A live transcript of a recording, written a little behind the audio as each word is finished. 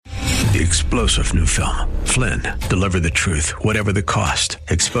The explosive new film, Flynn, deliver the truth, whatever the cost,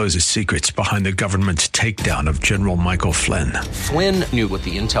 exposes secrets behind the government's takedown of General Michael Flynn. Flynn knew what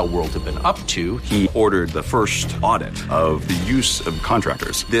the intel world had been up to. He ordered the first audit of the use of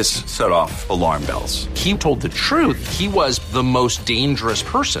contractors. This set off alarm bells. He told the truth. He was the most dangerous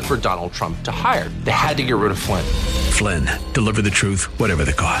person for Donald Trump to hire. They had to get rid of Flynn. Flynn, deliver the truth, whatever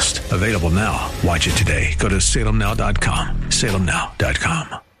the cost. Available now. Watch it today. Go to salemnow.com.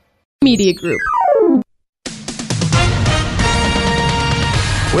 salemnow.com. Media Group.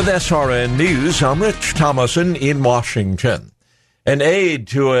 With SRN News, I'm Rich Thomason in Washington. An aide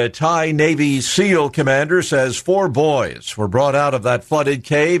to a Thai Navy SEAL commander says 4 boys were brought out of that flooded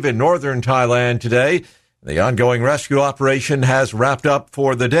cave in northern Thailand today. The ongoing rescue operation has wrapped up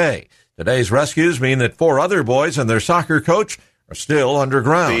for the day. Today's rescues mean that 4 other boys and their soccer coach are still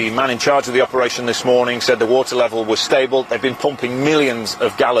underground. The man in charge of the operation this morning said the water level was stable. They've been pumping millions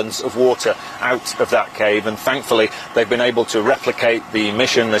of gallons of water out of that cave, and thankfully they've been able to replicate the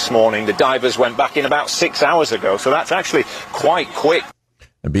mission this morning. The divers went back in about 6 hours ago, so that's actually quite quick.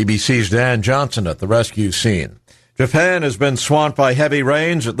 The BBC's Dan Johnson at the rescue scene. Japan has been swamped by heavy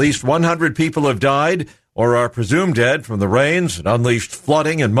rains. At least 100 people have died or are presumed dead from the rains that unleashed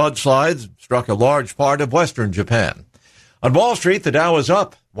flooding and mudslides struck a large part of western Japan. On Wall Street, the Dow is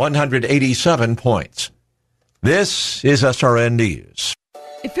up 187 points. This is SRN News.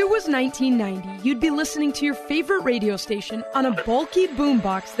 If it was 1990, you'd be listening to your favorite radio station on a bulky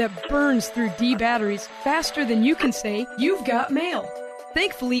boombox that burns through D batteries faster than you can say, "You've got mail."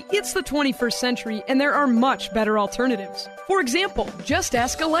 Thankfully, it's the 21st century, and there are much better alternatives. For example, just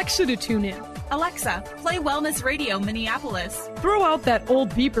ask Alexa to tune in. Alexa, play Wellness Radio Minneapolis. Throw out that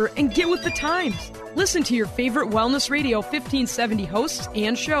old beeper and get with the times. Listen to your favorite Wellness Radio 1570 hosts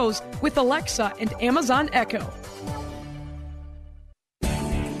and shows with Alexa and Amazon Echo.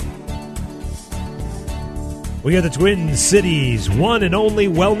 We are the Twin Cities' one and only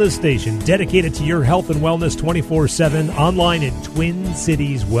wellness station dedicated to your health and wellness 24/7, online at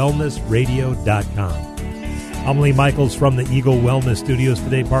TwinCitiesWellnessRadio.com. I'm Lee Michaels from the Eagle Wellness Studios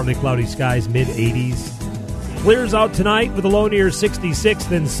today. Partly cloudy skies, mid-80s. Clears out tonight with a low near 66,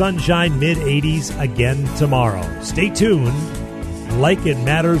 then sunshine, mid-80s again tomorrow. Stay tuned. Like It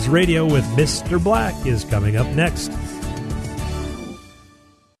Matters Radio with Mr. Black is coming up next.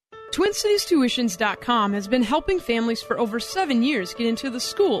 TwinCitiesTuitions.com has been helping families for over 7 years get into the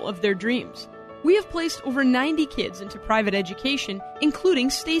school of their dreams. We have placed over 90 kids into private education,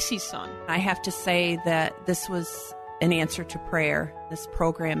 including Stacy's son. I have to say that this was an answer to prayer. This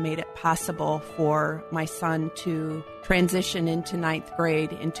program made it possible for my son to transition into 9th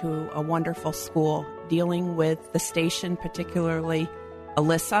grade into a wonderful school. Dealing with the station, particularly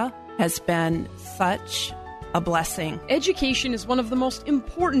Alyssa, has been such a blessing. Education is one of the most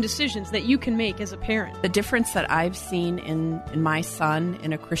important decisions that you can make as a parent. The difference that I've seen in my son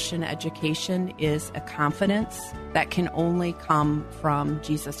in a Christian education is a confidence that can only come from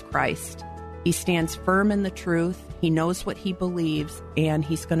Jesus Christ. He stands firm in the truth, he knows what he believes, and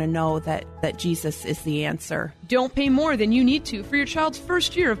he's going to know that Jesus is the answer. Don't pay more than you need to for your child's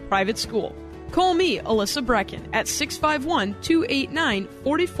first year of private school. Call me, Alyssa Brecken, at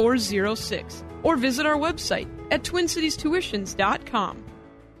 651-289-4406. or visit our website at TwinCitiesTuitions.com.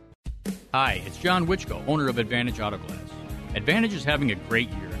 Hi, it's John Wichko, owner of Advantage Auto Glass. Advantage is having a great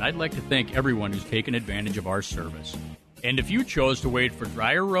year, and I'd like to thank everyone who's taken advantage of our service. And if you chose to wait for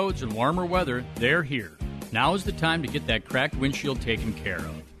drier roads and warmer weather, they're here. Now is the time to get that cracked windshield taken care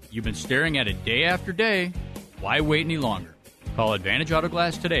of. You've been staring at it day after day. Why wait any longer? Call Advantage Auto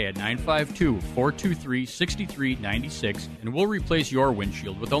Glass today at 952-423-6396, and we'll replace your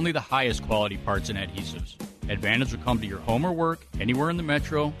windshield with only the highest quality parts and adhesives. Advantage will come to your home or work, anywhere in the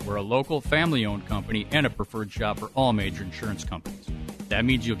metro. We're a local, family-owned company and a preferred shop for all major insurance companies. That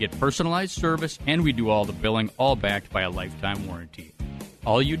means you'll get personalized service, and we do all the billing, all backed by a lifetime warranty.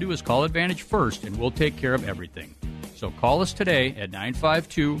 All you do is call Advantage first, and we'll take care of everything. So call us today at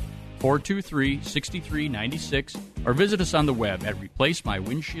 952-423-6396 or visit us on the web at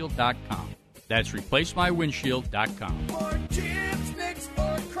replacemywindshield.com. That's replacemywindshield.com. For chips, nicks,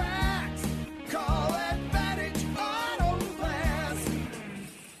 or cracks, call Advantage Auto Glass.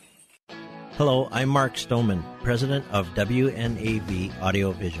 Hello, I'm Mark Stoneman, president of WNAV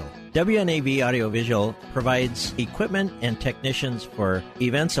Audiovisual. WNAV Audiovisual provides equipment and technicians for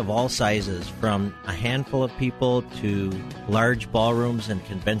events of all sizes, from a handful of people to large ballrooms and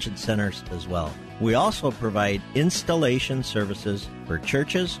convention centers as well. We also provide installation services for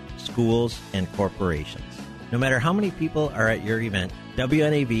churches, schools, and corporations. No matter how many people are at your event,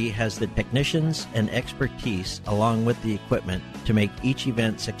 WNAV has the technicians and expertise along with the equipment to make each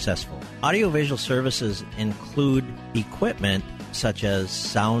event successful. Audiovisual services include equipment such as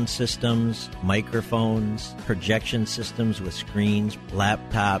sound systems, microphones, projection systems with screens,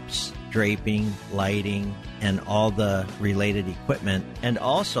 laptops, draping, lighting, and all the related equipment, and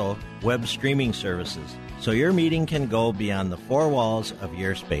also web streaming services, so your meeting can go beyond the four walls of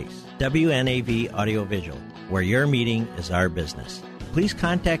your space. WNAV Audiovisual, where your meeting is our business. Please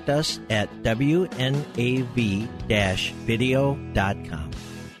contact us at wnav-video.com.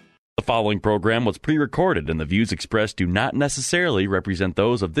 The following program was pre-recorded, and the views expressed do not necessarily represent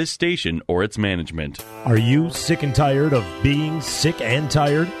those of this station or its management. Are you sick and tired of being sick and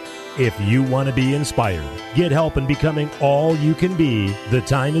tired? If you want to be inspired, get help in becoming all you can be, the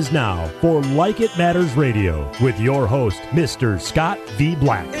time is now for Like It Matters Radio with your host, Mr. Scott V.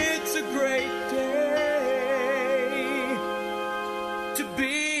 Black. It's a great day to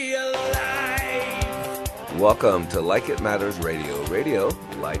be alive. Welcome to Like It Matters Radio. Radio,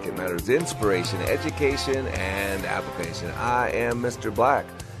 like it matters, inspiration, education, and application. I am Mr. Black,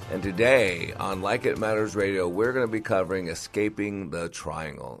 and today on Like It Matters Radio, we're going to be covering escaping the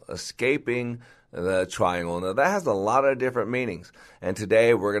triangle. Escaping the triangle. Now, that has a lot of different meanings, and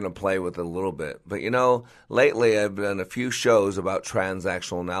today we're going to play with it a little bit. But, lately I've done a few shows about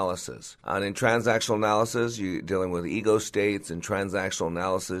transactional analysis. And in transactional analysis, you're dealing with ego states. In transactional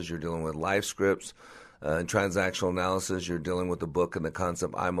analysis, you're dealing with life scripts. In transactional analysis, you're dealing with the book and the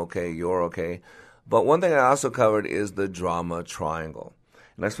concept, I'm okay, you're okay. But one thing I also covered is the drama triangle.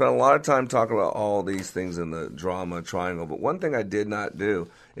 And I spent a lot of time talking about all these things in the drama triangle. But one thing I did not do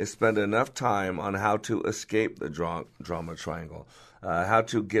is spend enough time on how to escape the drama triangle, how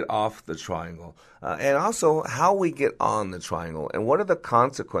to get off the triangle, and also how we get on the triangle, and what are the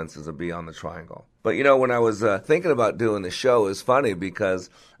consequences of being on the triangle. But, when I was thinking about doing the show, it's funny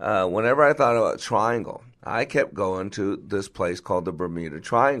because whenever I thought about triangle, I kept going to this place called the Bermuda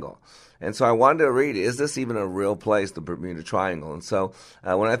Triangle. And so I wanted to read, is this even a real place, the Bermuda Triangle? And so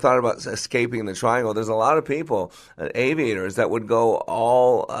when I thought about escaping the triangle, there's a lot of people, aviators, that would go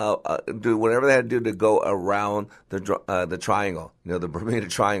do whatever they had to do to go around the triangle, the Bermuda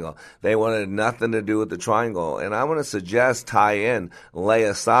Triangle. They wanted nothing to do with the triangle. And I want to suggest, lay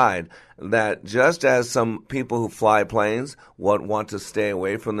aside, that just as some people who fly planes would want to stay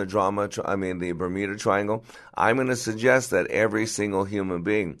away from the the Bermuda Triangle, I'm going to suggest that every single human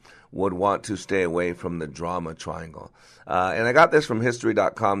being would want to stay away from the drama triangle. And I got this from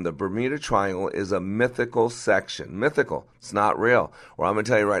History.com. The Bermuda Triangle is a mythical section. Mythical. It's not real. Or I'm going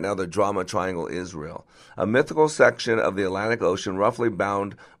to tell you right now, the drama triangle is real. A mythical section of the Atlantic Ocean roughly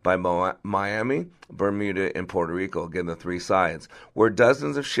bound by Miami, Bermuda, and Puerto Rico, again the three sides, where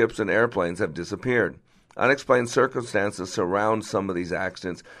dozens of ships and airplanes have disappeared. Unexplained circumstances surround some of these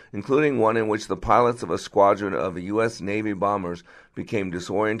accidents, including one in which the pilots of a squadron of U.S. Navy bombers became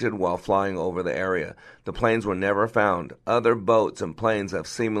disoriented while flying over the area. The planes were never found. Other boats and planes have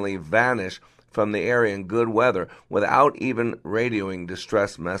seemingly vanished from the area in good weather without even radioing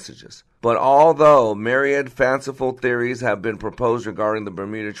distress messages. But although myriad fanciful theories have been proposed regarding the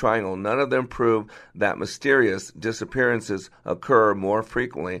Bermuda Triangle, none of them prove that mysterious disappearances occur more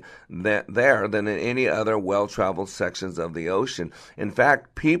frequently there than in any other well-traveled sections of the ocean. In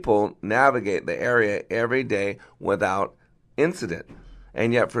fact, people navigate the area every day without incident.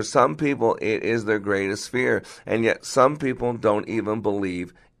 And yet for some people it is their greatest fear, and yet some people don't even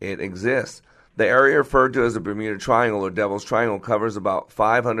believe it exists. The area referred to as the Bermuda Triangle or Devil's Triangle covers about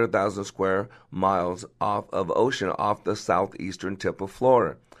 500,000 square miles of ocean off the southeastern tip of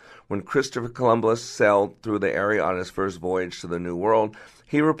Florida. When Christopher Columbus sailed through the area on his first voyage to the New World,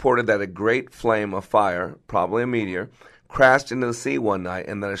 he reported that a great flame of fire, probably a meteor, crashed into the sea one night,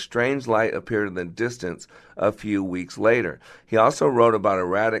 and that a strange light appeared in the distance a few weeks later. He also wrote about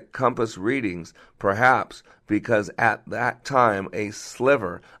erratic compass readings, perhaps because at that time a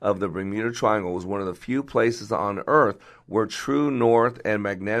sliver of the Bermuda Triangle was one of the few places on Earth where true north and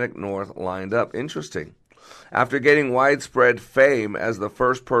magnetic north lined up. Interesting. After getting widespread fame as the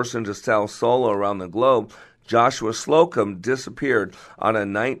first person to sail solo around the globe, Joshua Slocum disappeared on a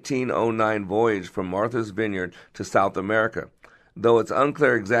 1909 voyage from Martha's Vineyard to South America. Though it's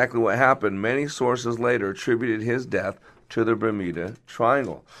unclear exactly what happened, many sources later attributed his death to the Bermuda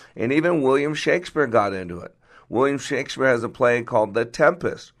Triangle. And even William Shakespeare got into it. William Shakespeare has a play called The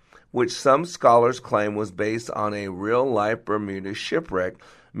Tempest, which some scholars claim was based on a real-life Bermuda shipwreck,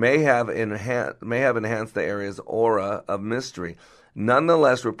 may have enhanced the area's aura of mystery.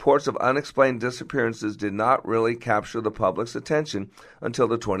 Nonetheless, reports of unexplained disappearances did not really capture the public's attention until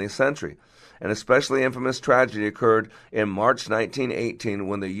the 20th century. An especially infamous tragedy occurred in March 1918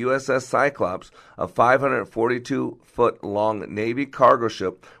 when the USS Cyclops, a 542-foot-long Navy cargo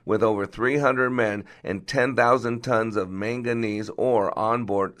ship with over 300 men and 10,000 tons of manganese ore on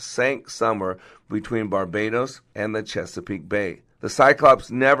board, sank somewhere between Barbados and the Chesapeake Bay. The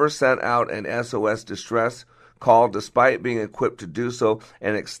Cyclops never sent out an SOS distress call despite being equipped to do so.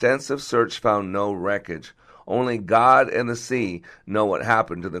 An extensive search found no wreckage. Only God and the sea know what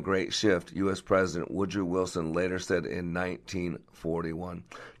happened to the great ship, U.S. President Woodrow Wilson later said in 1941.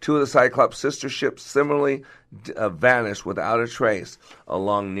 Two of the Cyclops' sister ships similarly vanished without a trace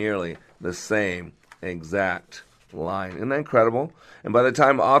along nearly the same exact line. Isn't that incredible? And by the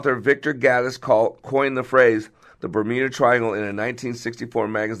time author Victor Gaddis coined the phrase the Bermuda Triangle in a 1964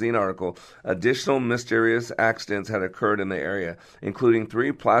 magazine article, additional mysterious accidents had occurred in the area, including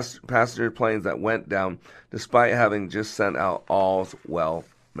 3 passenger planes that went down despite having just sent out all's well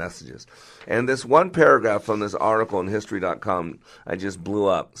messages. And this one paragraph from this article in History.com I just blew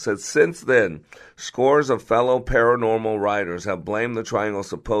up. It said, since then, scores of fellow paranormal writers have blamed the triangle's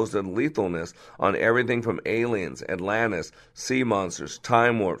supposed lethalness on everything from aliens, Atlantis, sea monsters,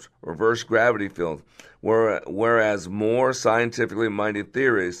 time warps, reverse gravity fields, whereas more scientifically minded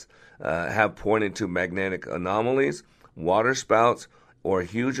theorists have pointed to magnetic anomalies, water spouts, or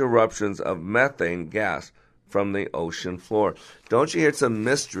huge eruptions of methane gas from the ocean floor. Don't you hear it's a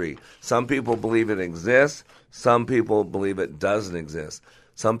mystery? Some people believe it exists. Some people believe it doesn't exist.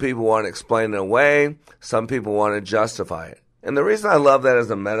 Some people want to explain it away. Some people want to justify it. And the reason I love that as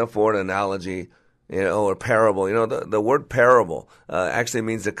a metaphor, an analogy, or parable, the word parable actually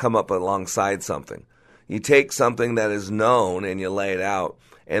means to come up alongside something. You take something that is known and you lay it out,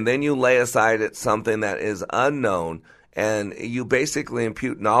 and then you lay aside something that is unknown, and you basically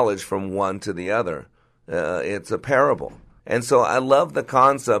impute knowledge from one to the other. It's a parable. And so I love the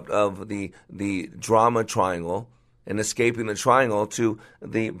concept of the drama triangle and escaping the triangle to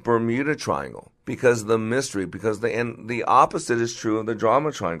the Bermuda Triangle because of the mystery, and the opposite is true of the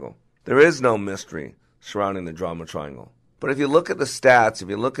drama triangle. There is no mystery surrounding the drama triangle. But if you look at the stats, if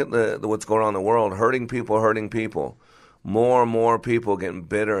you look at what's going on in the world, hurting people, more and more people getting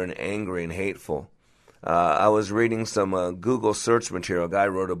bitter and angry and hateful. I was reading some Google search material. A guy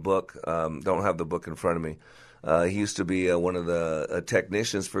wrote a book. Don't have the book in front of me. He used to be one of the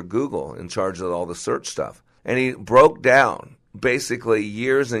technicians for Google in charge of all the search stuff. And he broke down basically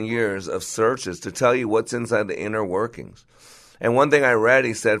years and years of searches to tell you what's inside the inner workings. And one thing I read,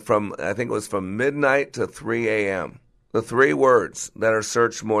 he said I think it was from midnight to 3 a.m., the 3 words that are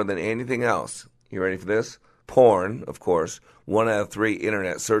searched more than anything else. You ready for this? Porn, of course. 1 out of 3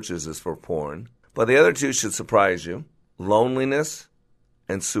 internet searches is for porn. But the other 2 should surprise you. Loneliness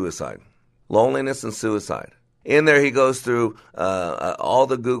and suicide. Loneliness and suicide. In there he goes through all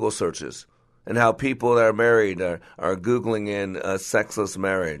the Google searches and how people that are married are Googling in sexless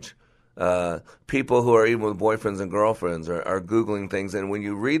marriage. People who are even with boyfriends and girlfriends are Googling things. And when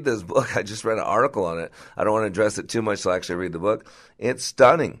you read this book, I just read an article on it. I don't want to address it too much to actually read the book. It's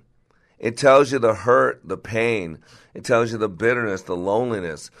stunning. It tells you the hurt, the pain. It tells you the bitterness, the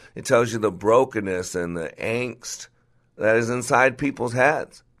loneliness. It tells you the brokenness and the angst that is inside people's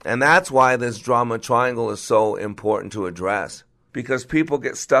heads. And that's why this drama triangle is so important to address. Because people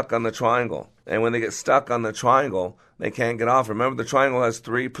get stuck on the triangle. And when they get stuck on the triangle, they can't get off. Remember, the triangle has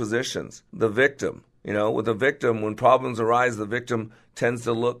 3 positions. The victim. With the victim, when problems arise, the victim tends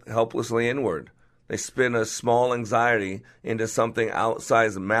to look helplessly inward. They spin a small anxiety into something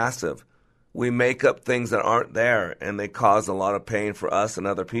outsized massive. We make up things that aren't there, and they cause a lot of pain for us and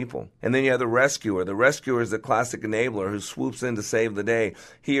other people. And then you have the rescuer. The rescuer is the classic enabler who swoops in to save the day.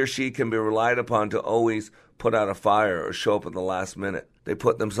 He or she can be relied upon to always put out a fire or show up at the last minute. They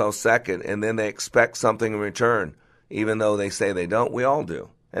put themselves second, and then they expect something in return, even though they say they don't. We all do.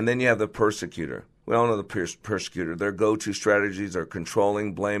 And then you have the persecutor. We all know the persecutor. Their go-to strategies are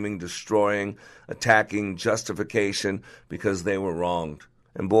controlling, blaming, destroying, attacking, justification because they were wronged.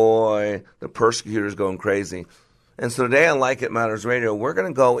 And boy, the persecutor's going crazy. And so today on Like It Matters Radio, we're going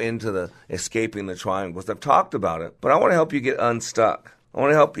to go into the escaping the triangles. I've talked about it, but I want to help you get unstuck. I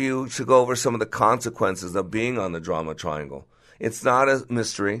want to help you to go over some of the consequences of being on the drama triangle. It's not a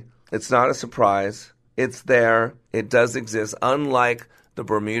mystery. It's not a surprise. It's there. It does exist. Unlike the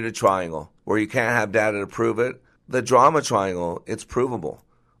Bermuda Triangle, where you can't have data to prove it, the drama triangle, it's provable.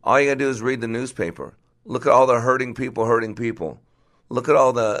 All you got to do is read the newspaper. Look at all the hurting people. Look at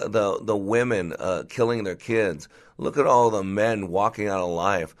all the women killing their kids. Look at all the men walking out of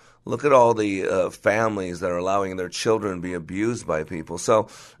life. Look at all the families that are allowing their children to be abused by people. So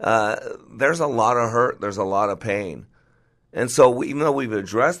there's a lot of hurt. There's a lot of pain. And so even though we've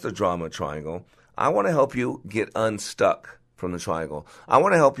addressed the drama triangle, I want to help you get unstuck from the triangle. I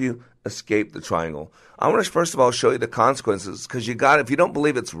want to help you escape the triangle. I want to first of all show you the consequences, because if you don't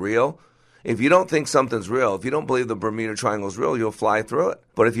believe it's real, if you don't think something's real, if you don't believe the Bermuda Triangle is real, you'll fly through it.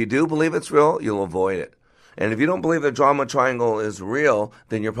 But if you do believe it's real, you'll avoid it. And if you don't believe the drama triangle is real,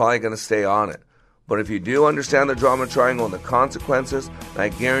 then you're probably going to stay on it. But if you do understand the drama triangle and the consequences, I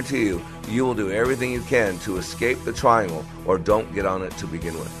guarantee you, you will do everything you can to escape the triangle, or don't get on it to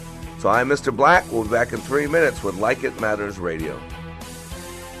begin with. So I'm Mr. Black. We'll be back in 3 minutes with Like It Matters Radio.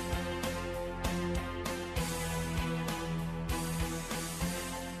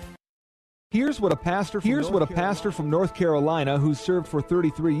 Here's what a pastor from North Carolina who's served for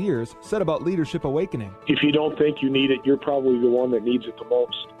 33 years said about Leadership Awakening. If you don't think you need it, you're probably the one that needs it the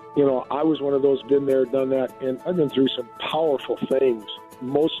most. You know, I was one of those, been there, done that, and I've been through some powerful things.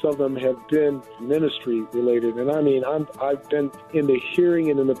 Most of them have been ministry related. And I mean, I've been in the hearing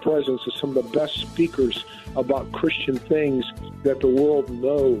and in the presence of some of the best speakers about Christian things that the world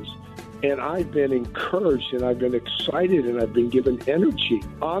knows. And I've been encouraged, and I've been excited, and I've been given energy.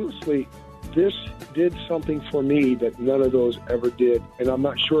 Honestly, this did something for me that none of those ever did, and I'm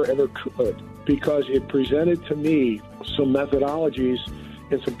not sure ever could, because it presented to me some methodologies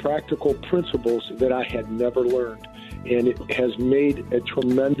and some practical principles that I had never learned, and it has made a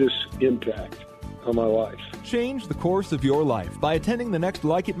tremendous impact on my life. Change the course of your life by attending the next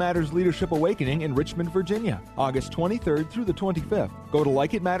Like It Matters Leadership Awakening in Richmond, Virginia, August 23rd through the 25th. Go to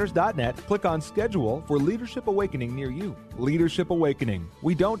likeitmatters.net, click on Schedule for Leadership Awakening near you. Leadership Awakening.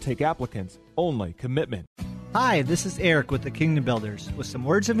 We don't take applicants, only commitment. Hi, this is Eric with the Kingdom Builders with some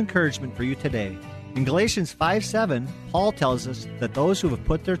words of encouragement for you today. In Galatians 5:7, Paul tells us that those who have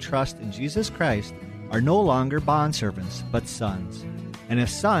put their trust in Jesus Christ are no longer bondservants, but sons. And if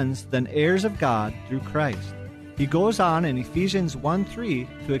sons, then heirs of God through Christ. He goes on in Ephesians 1:3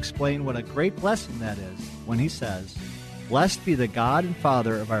 to explain what a great blessing that is when he says, "Blessed be the God and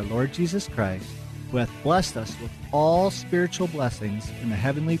Father of our Lord Jesus Christ, who hath blessed us with all spiritual blessings in the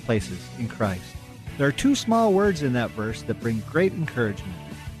heavenly places in Christ." There are two small words in that verse that bring great encouragement.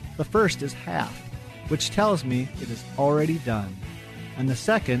 The first is half, which tells me it is already done. And the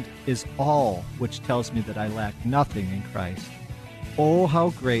second is all, which tells me that I lack nothing in Christ. Oh,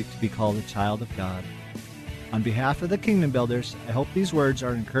 how great to be called a child of God. On behalf of the Kingdom Builders, I hope these words are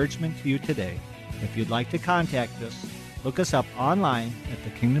an encouragement to you today. If you'd like to contact us, look us up online at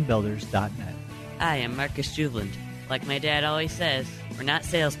thekingdombuilders.net. I am Marcus Juveland. Like my dad always says, we're not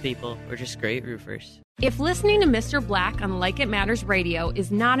salespeople, we're just great roofers. If listening to Mr. Black on Like It Matters Radio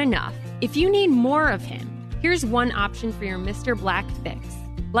is not enough, if you need more of him, here's one option for your Mr. Black fix.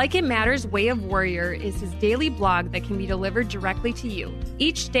 Like It Matters Way of Warrior is his daily blog that can be delivered directly to you.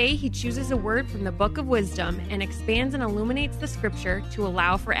 Each day, he chooses a word from the Book of Wisdom and expands and illuminates the scripture to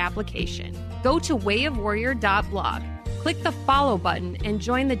allow for application. Go to wayofwarrior.blog, click the follow button, and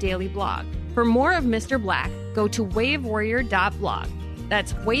join the daily blog. For more of Mr. Black, go to wayofwarrior.blog.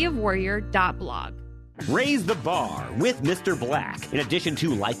 That's wayofwarrior.blog. Raise the bar with Mr. Black. In addition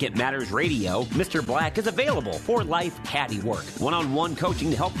to Like It Matters Radio, Mr. Black is available for life caddy work, one-on-one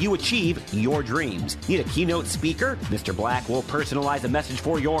coaching to help you achieve your dreams. Need a keynote speaker? Mr. Black will personalize a message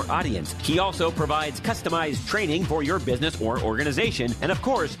for your audience. He also provides customized training for your business or organization. And of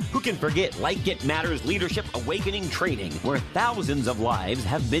course, who can forget Like It Matters Leadership Awakening Training, where thousands of lives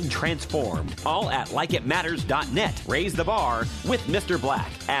have been transformed. All at likeitmatters.net. Raise the bar with Mr.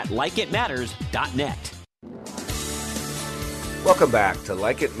 Black at likeitmatters.net. Welcome back to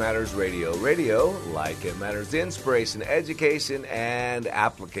Like It Matters Radio. Radio, like it matters, inspiration, education, and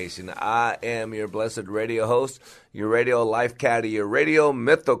application. I am your blessed radio host, your radio life caddy, your radio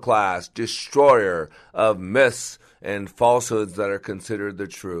mythoclast, destroyer of myths and falsehoods that are considered the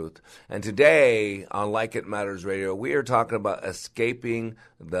truth. And today on Like It Matters Radio, we are talking about escaping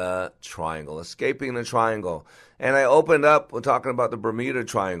the triangle. Escaping the triangle. And I opened up with talking about the Bermuda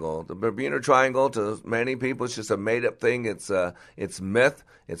Triangle. The Bermuda Triangle, to many people, it's just a made-up thing. It's myth.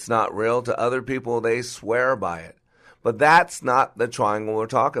 It's not real. To other people, they swear by it. But that's not the triangle we're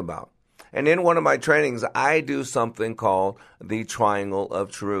talking about. And in one of my trainings, I do something called the Triangle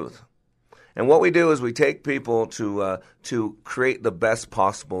of Truth. And what we do is we take people to create the best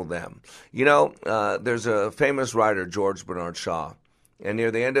possible them. You know, there's a famous writer, George Bernard Shaw. And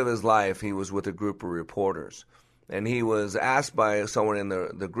near the end of his life, he was with a group of reporters. And he was asked by someone in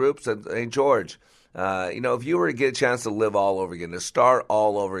the group, said, "Hey, George, If you were to get a chance to live all over again, to start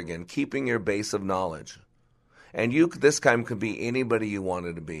all over again, keeping your base of knowledge, and this time could be anybody you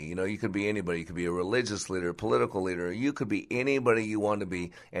wanted to be. You could be anybody. You could be a religious leader, a political leader. You could be anybody you want to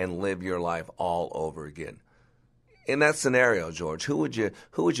be and live your life all over again. In that scenario, George, who would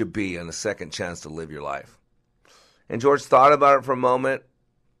you be on a second chance to live your life? And George thought about it for a moment,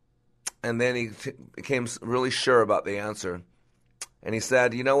 and then he became really sure about the answer. And he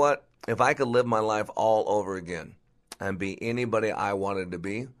said, you know what? If I could live my life all over again and be anybody I wanted to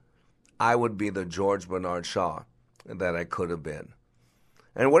be, I would be the George Bernard Shaw that I could have been.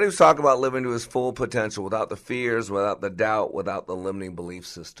 And what he was talking about, living to his full potential without the fears, without the doubt, without the limiting belief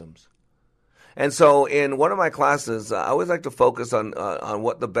systems. And so in one of my classes, I always like to focus on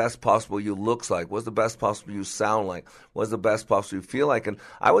what the best possible you looks like, what's the best possible you sound like, what's the best possible you feel like. And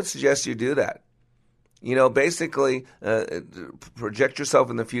I would suggest you do that. Basically project yourself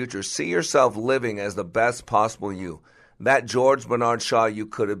in the future. See yourself living as the best possible you. That George Bernard Shaw you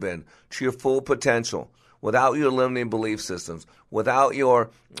could have been, to your full potential, without your limiting belief systems, without your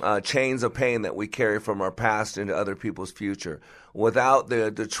chains of pain that we carry from our past into other people's future, without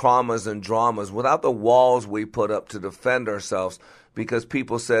the traumas and dramas, without the walls we put up to defend ourselves because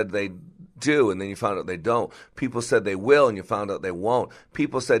people said they do and then you found out they don't. People said they will and you found out they won't.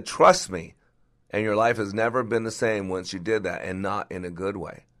 People said, trust me, and your life has never been the same once you did that, and not in a good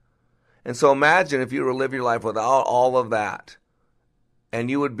way. And so imagine if you were to live your life without all of that, and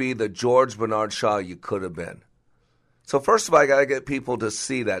you would be the George Bernard Shaw you could have been. So first of all, I got to get people to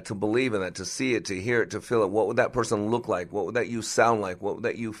see that, to believe in that, to see it, to hear it, to feel it. What would that person look like? What would that you sound like? What would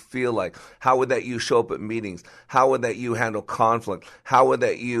that you feel like? How would that you show up at meetings? How would that you handle conflict? How would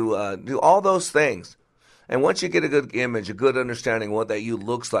that you do all those things? And once you get a good image, a good understanding of what that you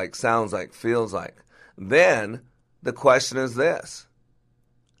looks like, sounds like, feels like, then the question is this.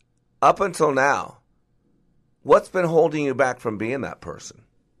 Up until now, what's been holding you back from being that person?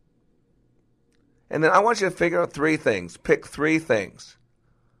 And then I want you to figure out 3 things. Pick 3 things.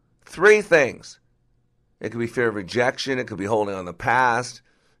 3 things. It could be fear of rejection. It could be holding on the past.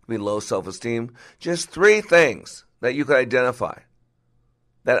 It could be low self-esteem. Just 3 things that you could identify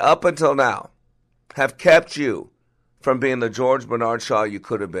that up until now have kept you from being the George Bernard Shaw you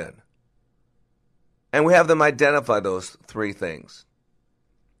could have been. And we have them identify those 3 things.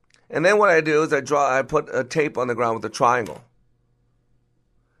 And then what I do is I put a tape on the ground with a triangle.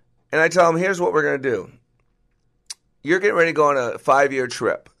 And I tell them, here's what we're going to do. You're getting ready to go on a 5-year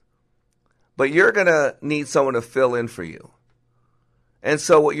trip. But you're going to need someone to fill in for you. And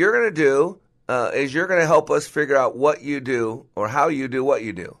so what you're going to do is you're going to help us figure out what you do or how you do what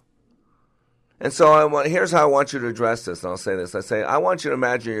you do. And so here's how I want you to address this. And I'll say this. I say, I want you to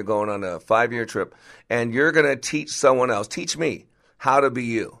imagine you're going on a 5-year trip and you're going to teach someone else, teach me how to be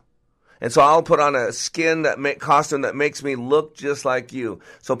you. And so I'll put on a costume that makes me look just like you.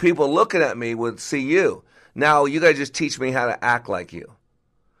 So people looking at me would see you. Now you guys just teach me how to act like you.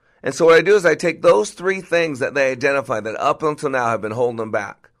 And so what I do is I take those 3 things that they identify that up until now have been holding them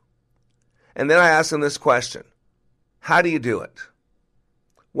back. And then I ask them this question. How do you do it?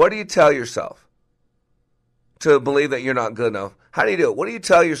 What do you tell yourself to believe that you're not good enough? How do you do it? What do you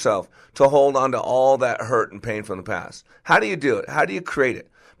tell yourself to hold on to all that hurt and pain from the past? How do you do it? How do you create it?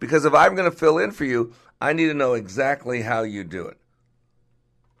 Because if I'm going to fill in for you, I need to know exactly how you do it.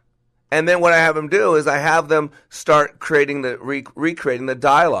 And then what I have them do is I have them start creating recreating the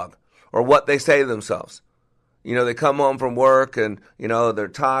dialogue or what they say to themselves. They come home from work and, they're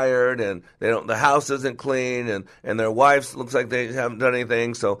tired and the house isn't clean and their wife looks like they haven't done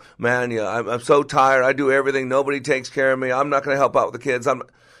anything. So, man, I'm so tired. I do everything. Nobody takes care of me. I'm not going to help out with the kids.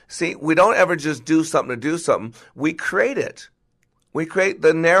 See, we don't ever just do something to do something. We create it. We create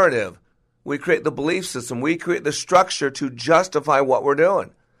the narrative. We create the belief system. We create the structure to justify what we're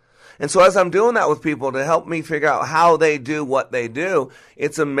doing. And so as I'm doing that with people to help me figure out how they do what they do,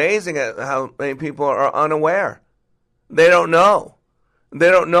 it's amazing at how many people are unaware. They don't know.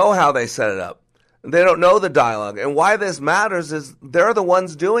 They don't know how they set it up. They don't know the dialogue. And why this matters is they're the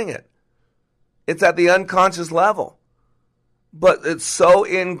ones doing it. It's at the unconscious level. But it's so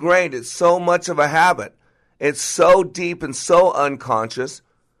ingrained. It's so much of a habit. It's so deep and so unconscious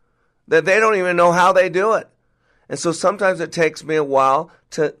that they don't even know how they do it. And so sometimes it takes me a while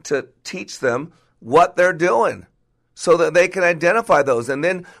to teach them what they're doing so that they can identify those. And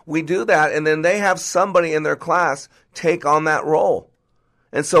then we do that, and then they have somebody in their class take on that role.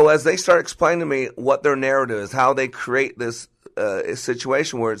 And so as they start explaining to me what their narrative is, how they create this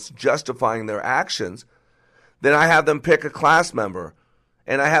situation where it's justifying their actions, then I have them pick a class member.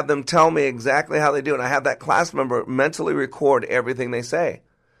 And I have them tell me exactly how they do it. And I have that class member mentally record everything they say.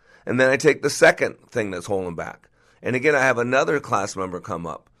 And then I take the second thing that's holding back. And again, I have another class member come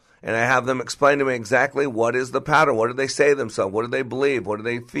up. And I have them explain to me exactly what is the pattern. What do they say to themselves? What do they believe? What do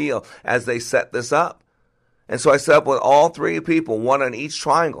they feel as they set this up? And so I set up with all three people, one on each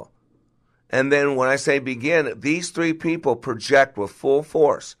triangle. And then when I say begin, these three people project with full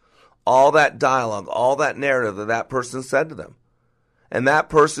force all that dialogue, all that narrative that person said to them. And that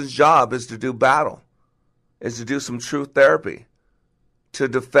person's job is to do battle, is to do some truth therapy, to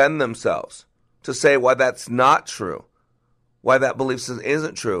defend themselves, to say why that's not true, why that belief system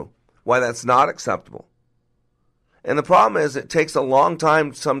isn't true, why that's not acceptable. And the problem is it takes a long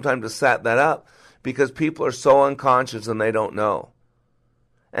time sometimes to set that up because people are so unconscious and they don't know.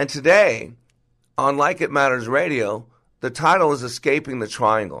 And today, on Like It Matters Radio, the title is Escaping the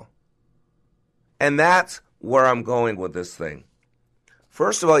Triangle. And that's where I'm going with this thing.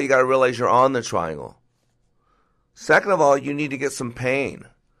 First of all, you got to realize you're on the triangle. Second of all, you need to get some pain.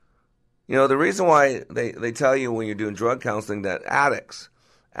 You know, the reason why they tell you when you're doing drug counseling that addicts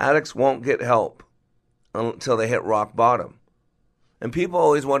won't get help until they hit rock bottom. And people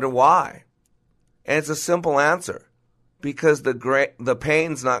always wonder why. And it's a simple answer. Because the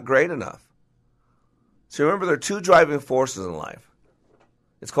pain's not great enough. So remember, there are two driving forces in life.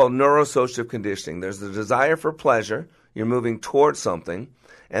 It's called neurosocial conditioning. There's the desire for pleasure. You're moving towards something.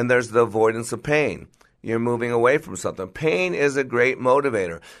 And there's the avoidance of pain. You're moving away from something. Pain is a great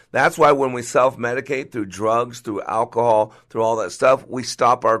motivator. That's why when we self-medicate through drugs, through alcohol, through all that stuff, we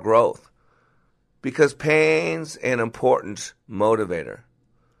stop our growth. Because pain's an important motivator.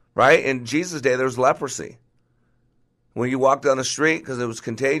 Right? In Jesus' day, there was leprosy. When you walked down the street, because it was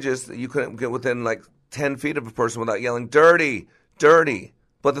contagious, you couldn't get within like 10 feet of a person without yelling, dirty, dirty.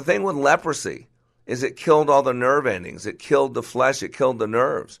 But the thing with leprosy is it killed all the nerve endings. It killed the flesh. It killed the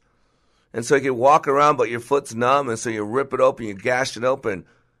nerves. And so you can walk around, but your foot's numb, and so you rip it open, you gash it open,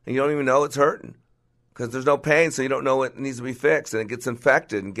 and you don't even know it's hurting because there's no pain, so you don't know it needs to be fixed, and it gets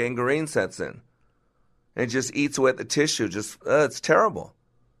infected, and gangrene sets in. And it just eats away at the tissue. It's terrible.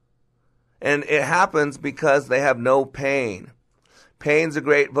 And it happens because they have no pain. Pain's a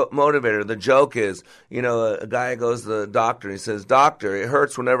great motivator. The joke is, you know, a guy goes to the doctor and he says, "Doctor, it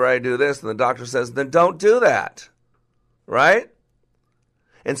hurts whenever I do this." And the doctor says, "Then don't do that." Right?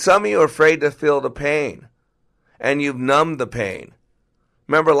 And some of you are afraid to feel the pain. And you've numbed the pain.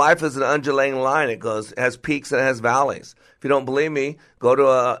 Remember, life is an undulating line. It has peaks and it has valleys. If you don't believe me, go to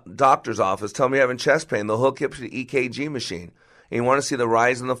a doctor's office. Tell them you're having chest pain. They'll hook you up to the EKG machine. And you want to see the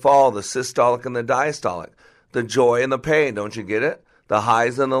rise and the fall, the systolic and the diastolic, the joy and the pain. Don't you get it? The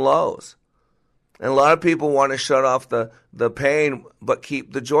highs and the lows. And a lot of people want to shut off the pain but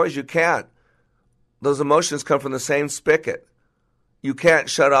keep the joys. You can't. Those emotions come from the same spigot. You can't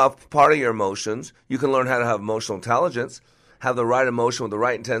shut off part of your emotions. You can learn how to have emotional intelligence, have the right emotion with the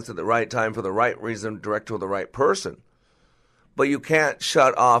right intensity at the right time for the right reason, direct to the right person. But you can't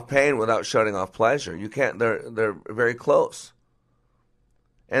shut off pain without shutting off pleasure. You can't. They're very close.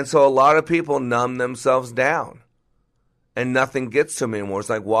 And so a lot of people numb themselves down. And nothing gets to me anymore. It's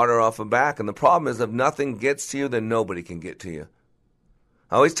like water off a back. And the problem is if nothing gets to you, then nobody can get to you.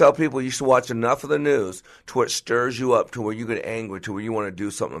 I always tell people you should watch enough of the news to where it stirs you up, to where you get angry, to where you want to do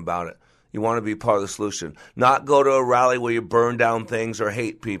something about it. You want to be part of the solution. Not go to a rally where you burn down things or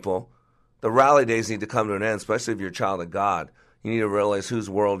hate people. The rally days need to come to an end, especially if you're a child of God. You need to realize whose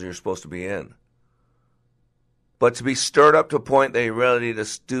world you're supposed to be in. But to be stirred up to a point that you really need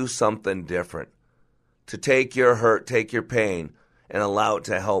to do something different. To take your hurt, take your pain, and allow it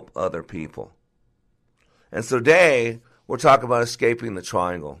to help other people. And so today, we're talking about escaping the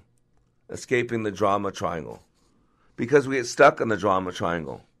triangle. Escaping the drama triangle. Because we get stuck in the drama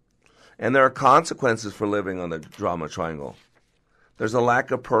triangle. And there are consequences for living on the drama triangle. There's a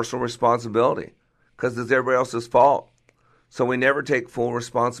lack of personal responsibility. Because it's everybody else's fault. So we never take full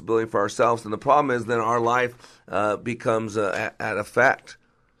responsibility for ourselves. And the problem is then our life becomes at effect.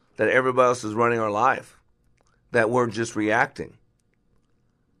 That everybody else is running our life. That we're just reacting.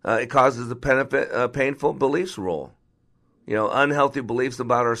 It causes a painful beliefs rule. You know, unhealthy beliefs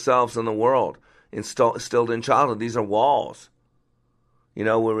about ourselves and the world instilled in childhood. These are walls. You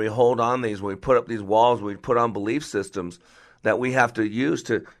know, when we hold on these, when we put up these walls, we put on belief systems that we have to use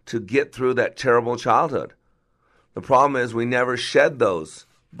to get through that terrible childhood. The problem is we never shed those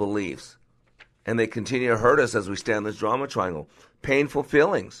beliefs, and they continue to hurt us as we stay on this drama triangle. Painful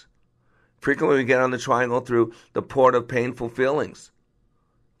feelings. Frequently we get on the triangle through the port of painful feelings.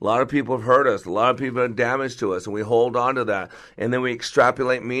 A lot of people have hurt us. A lot of people have damaged to us, and we hold on to that. And then we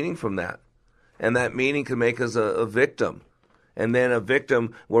extrapolate meaning from that. And that meaning can make us a victim. and then a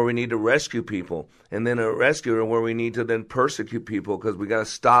victim where we need to rescue people, and then a rescuer where we need to then persecute people because we got to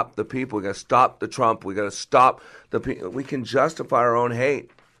stop the people, we got to stop the Trump, we got to stop the people. We can justify our own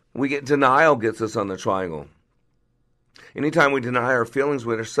hate. Denial gets us on the triangle. Anytime we deny our feelings,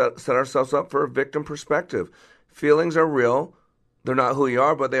 we set ourselves up for a victim perspective. Feelings are real. They're not who you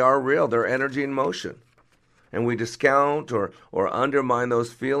are, but they are real. They're energy in motion. And we discount or undermine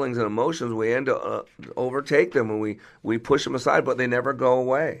those feelings and emotions. We end to overtake them, and we push them aside, but they never go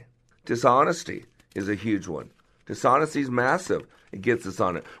away. Dishonesty is a huge one. Dishonesty is massive. It gets us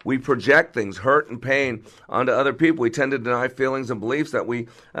on it. We project things, hurt and pain, onto other people. We tend to deny feelings and beliefs that we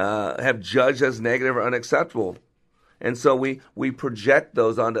have judged as negative or unacceptable. And so we project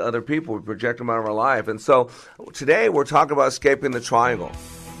those onto other people. We project them out of our life. And so today we're talking about escaping the triangle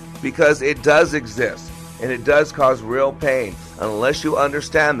because it does exist and it does cause real pain. Unless you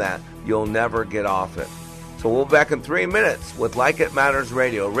understand that, you'll never get off it. So we'll be back in 3 minutes with Like It Matters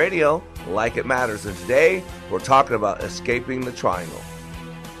Radio. Radio, like it matters. And today we're talking about escaping the triangle.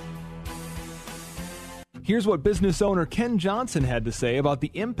 Here's what business owner Ken Johnson had to say about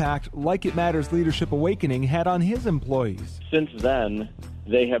the impact Like It Matters Leadership Awakening had on his employees. Since then,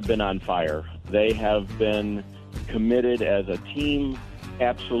 they have been on fire. They have been committed as a team,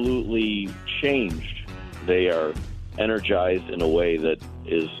 absolutely changed. They are energized in a way that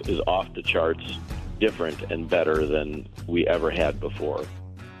is off the charts, different and better than we ever had before.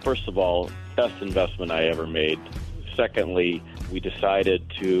 First of all, best investment I ever made. Secondly, we decided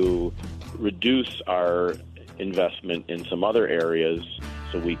to reduce our investment in some other areas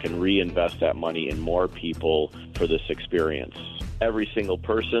so we can reinvest that money in more people for this experience. Every single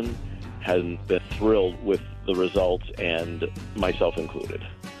person has been thrilled with the results, and myself included.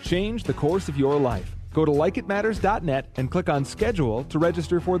 Change the course of your life. Go to likeitmatters.net and click on Schedule to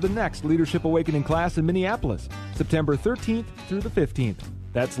register for the next Leadership Awakening class in Minneapolis, September 13th through the 15th.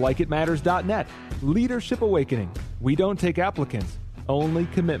 That's likeitmatters.net. Leadership Awakening. We don't take applicants, only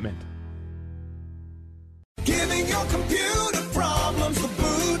commitment. Giving your computer problems the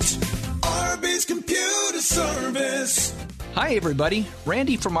boot. Arby's Computer Service. Hi everybody,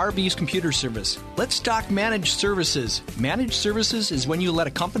 Randy from RB's Computer Service. Let's talk managed services. Managed services is when you let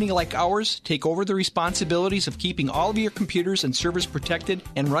a company like ours take over the responsibilities of keeping all of your computers and servers protected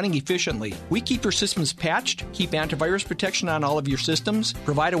and running efficiently. We keep your systems patched, keep antivirus protection on all of your systems,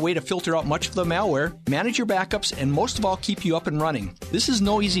 provide a way to filter out much of the malware, manage your backups, and most of all keep you up and running. This is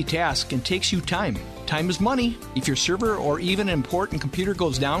no easy task and takes you time. Time is money. If your server or even an important computer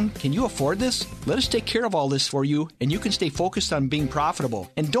goes down, can you afford this? Let us take care of all this for you, and you can stay focused on being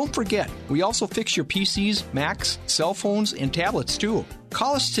profitable. And don't forget, we also fix your PCs, Macs, cell phones, and tablets too.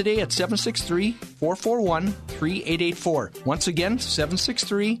 Call us today at 763-441-3884. Once again,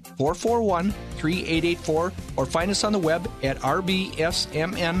 763-441-3884, or find us on the web at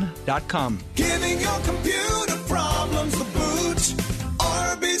rbsmn.com. Giving your computer problems the boot.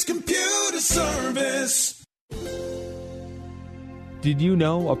 Arby's Computer Service. Did you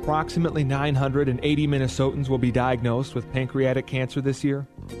know approximately 980 Minnesotans will be diagnosed with pancreatic cancer this year?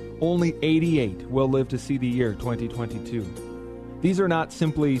 Only 88 will live to see the year 2022. These are not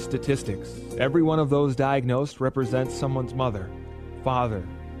simply statistics. Every one of those diagnosed represents someone's mother, father,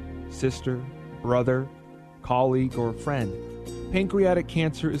 sister, brother, colleague, or friend. Pancreatic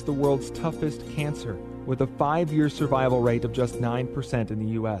cancer is the world's toughest cancer, with a 5-year survival rate of just 9% in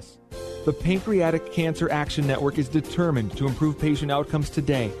the U.S. The Pancreatic Cancer Action Network is determined to improve patient outcomes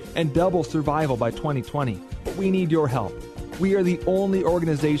today and double survival by 2020. But we need your help. We are the only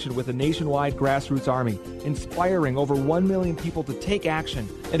organization with a nationwide grassroots army, inspiring over 1 million people to take action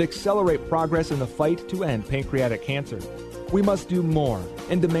and accelerate progress in the fight to end pancreatic cancer. We must do more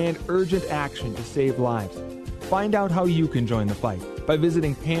and demand urgent action to save lives. Find out how you can join the fight by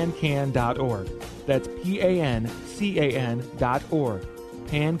visiting pancan.org. That's PANCAN.org.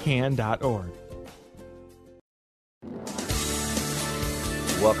 pancan.org.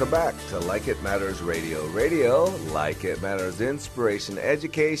 Welcome back to Like It Matters Radio. Radio, like it matters, inspiration,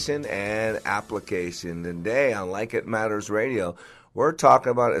 education, and application. Today on Like It Matters Radio, we're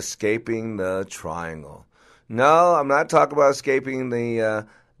talking about escaping the triangle. No, I'm not talking about escaping the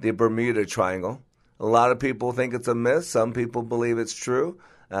Bermuda Triangle. A lot of people think it's a myth. Some people believe it's true,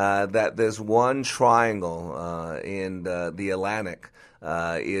 that this one triangle in the Atlantic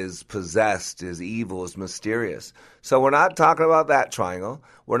is possessed, is evil, is mysterious. So we're not talking about that triangle.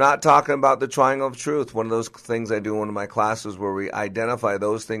 We're not talking about the triangle of truth, one of those things I do in one of my classes where we identify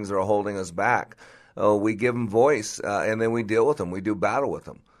those things that are holding us back. We give them voice, and then we deal with them. We do battle with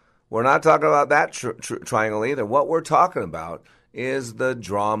them. We're not talking about that triangle either. What we're talking about is the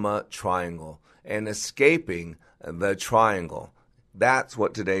drama triangle and escaping the triangle. That's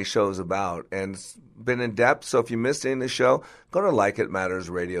what today's show is about, and it's been in depth. So if you missed any of the show, go to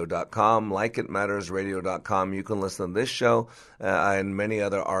likeitmattersradio.com, likeitmattersradio.com. You can listen to this show and many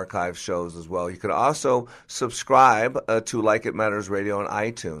other archive shows as well. You can also subscribe to Like It Matters Radio on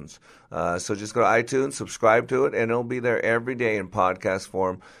iTunes. So just go to iTunes, subscribe to it, and it'll be there every day in podcast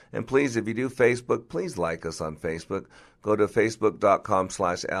form. And please, if you do Facebook, please like us on Facebook. Go to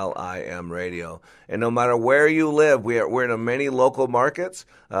facebook.com/LIM radio. And no matter where you live, we're in many local markets.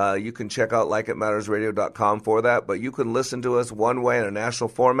 You can check out likeitmattersradio.com for that. But you can listen to us one way in a national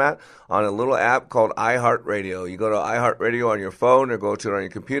format on a little app called iHeartRadio. You go to iHeartRadio on your phone or go to it on your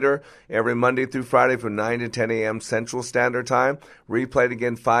computer every Monday through Friday from 9 to 10 a.m. Central Standard Time. Replayed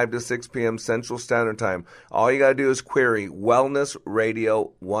again 5 to 6 p.m. Central Standard Time. All you got to do is query Wellness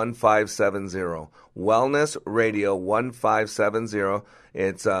Radio 1570. Wellness Radio 1570.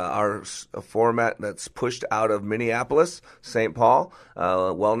 It's our format that's pushed out of Minneapolis, St. Paul,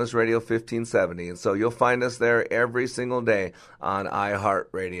 Wellness Radio 1570. And so you'll find us there every single day on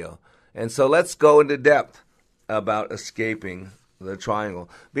iHeartRadio. And so let's go into depth about escaping the triangle.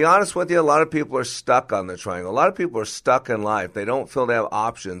 Be honest with you, a lot of people are stuck on the triangle. A lot of people are stuck in life. They don't feel they have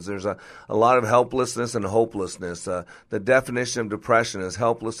options. There's a lot of helplessness and hopelessness. The definition of depression is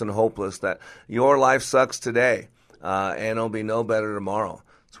helpless and hopeless, that your life sucks today and it'll be no better tomorrow.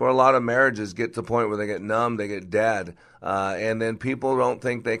 It's where a lot of marriages get to the point where they get numb, they get dead, and then people don't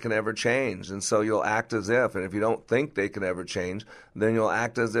think they can ever change. And so you'll act as if, and if you don't think they can ever change, then you'll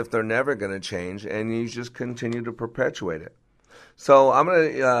act as if they're never going to change, and you just continue to perpetuate it. So I'm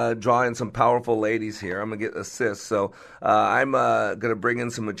going to draw in some powerful ladies here. I'm going to get assists. So I'm going to bring in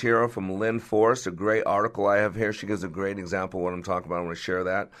some material from Lynn Forrest, a great article I have here. She gives a great example of what I'm talking about. I'm going to share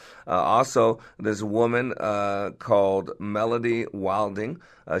that. Also, there's a woman called Melody Wilding.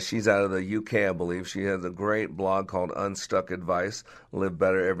 She's out of the UK, I believe. She has a great blog called Unstuck Advice, Live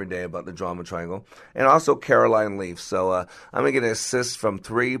Better Every Day, about the drama triangle. And also Caroline Leaf. So I'm going to get an assist from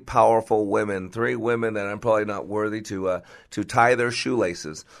three powerful women, three women that I'm probably not worthy to tie their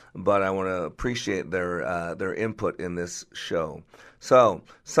shoelaces, but I want to appreciate their input in this show. So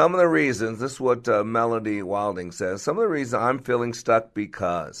some of the reasons, this is what Melody Wilding says, some of the reasons I'm feeling stuck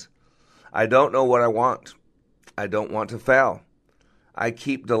because I don't know what I want. I don't want to fail. I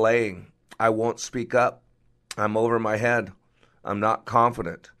keep delaying. I won't speak up. I'm over my head. I'm not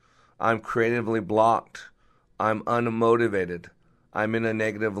confident. I'm creatively blocked. I'm unmotivated. I'm in a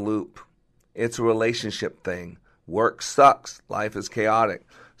negative loop. It's a relationship thing. Work sucks. Life is chaotic.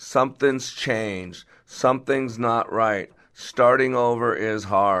 Something's changed. Something's not right. Starting over is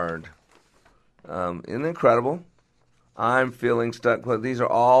hard. Isn't it incredible? I'm feeling stuck. These are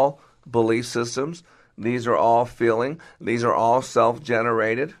all belief systems. These are all feeling. These are all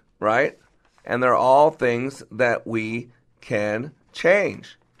self-generated, right? And they're all things that we can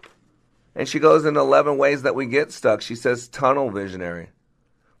change. And she goes into 11 ways that we get stuck. She says tunnel visionary.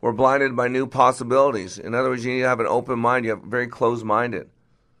 We're blinded by new possibilities. In other words, you need to have an open mind. You have very closed-minded.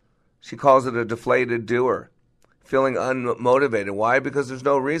 She calls it a deflated doer. Feeling unmotivated. Why? Because there's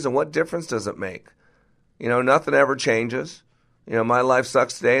no reason. What difference does it make? Nothing ever changes. My life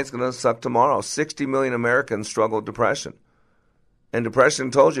sucks today, it's going to suck tomorrow. 60 million Americans struggle with depression. And depression,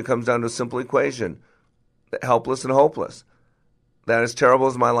 told you, comes down to a simple equation. Helpless and hopeless. That as terrible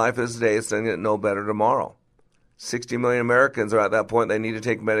as my life is today, it's going to get no better tomorrow. 60 million Americans are at that point they need to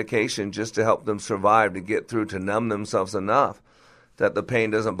take medication just to help them survive, to get through, to numb themselves enough that the pain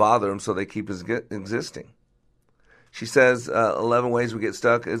doesn't bother them so they keep existing. She says 11 ways we get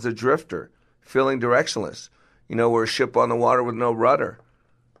stuck is a drifter, feeling directionless. We're a ship on the water with no rudder.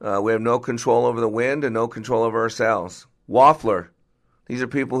 We have no control over the wind and no control over ourselves. Waffler. These are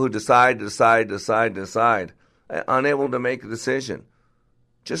people who decide, unable to make a decision.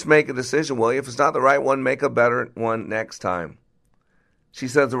 Just make a decision, will you? If it's not the right one, make a better one next time. She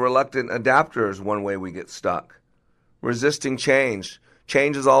says a reluctant adapter is one way we get stuck. Resisting change.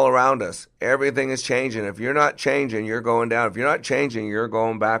 Change is all around us. Everything is changing. If you're not changing, you're going down. If you're not changing, you're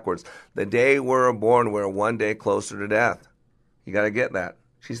going backwards. The day we're born, we're one day closer to death. You got to get that.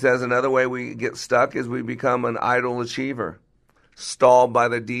 She says another way we get stuck is we become an idle achiever, stalled by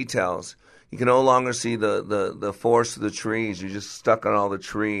the details. You can no longer see the forest of the trees. You're just stuck on all the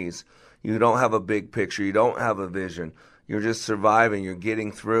trees. You don't have a big picture. You don't have a vision. You're just surviving. You're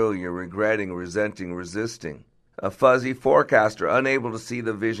getting through. You're regretting, resenting, resisting. A fuzzy forecaster, unable to see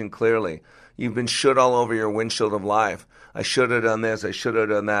the vision clearly. You've been should all over your windshield of life. I should have done this. I should have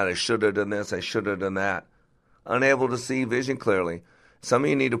done that. I should have done this. I should have done that. Unable to see vision clearly. Some of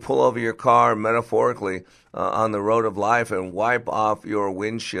you need to pull over your car metaphorically on the road of life and wipe off your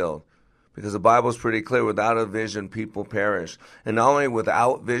windshield. Because the Bible is pretty clear, without a vision, people perish. And not only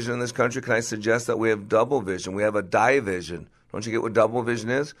without vision in this country, can I suggest that we have double vision? We have a division. Don't you get what double vision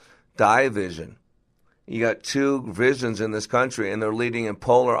is? Division. You got two visions in this country, and they're leading in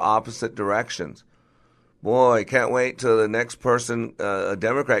polar opposite directions. Boy, can't wait till the next person, a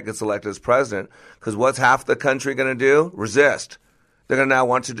Democrat, gets elected as president, because what's half the country going to do? Resist. They're going to now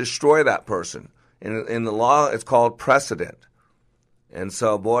want to destroy that person. In the law, it's called precedent. And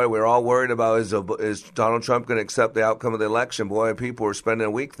so, boy, we're all worried about is Donald Trump going to accept the outcome of the election? Boy, people were spending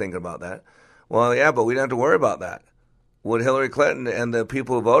a week thinking about that. Well, yeah, but we don't have to worry about that. Would Hillary Clinton and the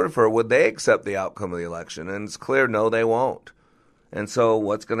people who voted for her, would they accept the outcome of the election? And it's clear, no, they won't. And so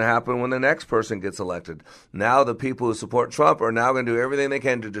what's going to happen when the next person gets elected? Now the people who support Trump are now going to do everything they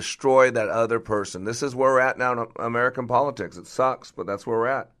can to destroy that other person. This is where we're at now in American politics. It sucks, but that's where we're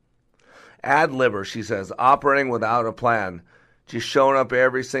at. Ad libber, she says, operating without a plan. Just showing up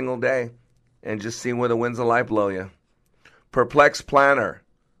every single day and just seeing where the winds of life blow you. Perplexed planner.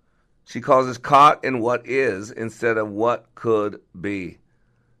 She calls us caught in what is instead of what could be.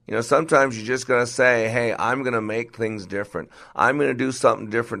 You know, sometimes you're just going to say, hey, I'm going to make things different. I'm going to do something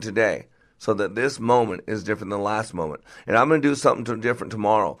different today so that this moment is different than the last moment. And I'm going to do something different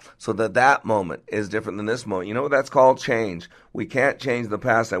tomorrow so that that moment is different than this moment. You know what that's called? Change. We can't change the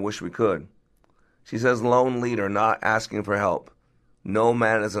past. I wish we could. She says, lone leader, not asking for help. No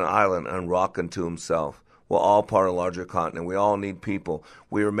man is an island and rock unto himself. We're all part of a larger continent. We all need people.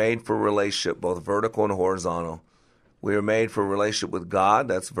 We are made for relationship, both vertical and horizontal. We are made for relationship with God,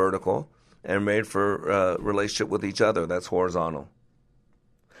 that's vertical, and made for relationship with each other, that's horizontal.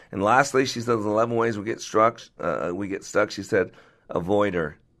 And lastly, she says 11 ways we get stuck. She said,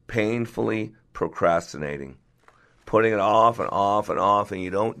 avoider, painfully procrastinating, putting it off and off and off, and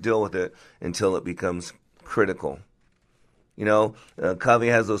you don't deal with it until it becomes critical. You know, Covey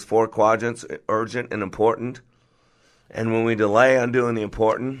has those 4 quadrants, urgent and important. And when we delay on doing the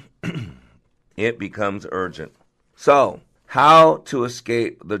important, it becomes urgent. So, how to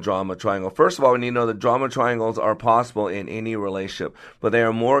escape the drama triangle? First of all, we need to know that drama triangles are possible in any relationship, but they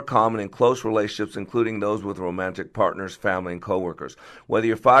are more common in close relationships, including those with romantic partners, family, and coworkers. Whether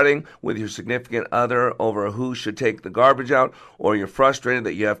you're fighting with your significant other over who should take the garbage out, or you're frustrated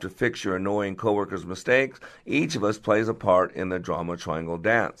that you have to fix your annoying coworker's mistakes, each of us plays a part in the drama triangle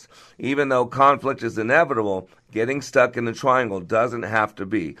dance. Even though conflict is inevitable, getting stuck in the triangle doesn't have to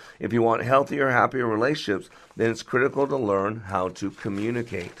be. If you want healthier, happier relationships, then it's critical to learn how to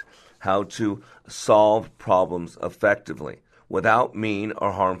communicate, how to solve problems effectively without mean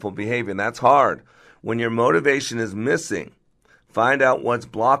or harmful behavior. And that's hard. When your motivation is missing, find out what's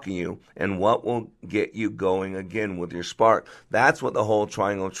blocking you and what will get you going again with your spark. That's what the whole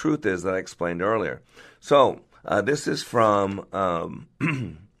triangle of truth is that I explained earlier. So this is from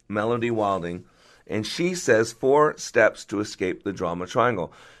Melody Wilding. And she says 4 steps to escape the drama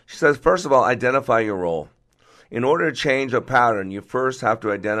triangle. She says, first of all, identify your role. In order to change a pattern, you first have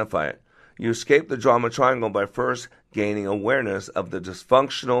to identify it. You escape the drama triangle by first gaining awareness of the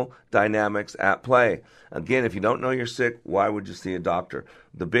dysfunctional dynamics at play. Again, if you don't know you're sick, why would you see a doctor?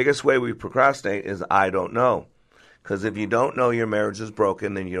 The biggest way we procrastinate is I don't know. Because if you don't know your marriage is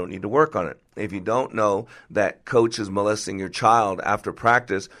broken, then you don't need to work on it. If you don't know that coach is molesting your child after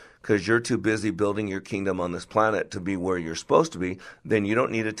practice because you're too busy building your kingdom on this planet to be where you're supposed to be, then you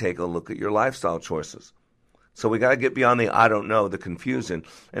don't need to take a look at your lifestyle choices. So we got to get beyond the I don't know, the confusion.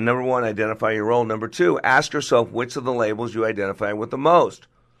 And number 1, identify your role. Number 2, ask yourself which of the labels you identify with the most.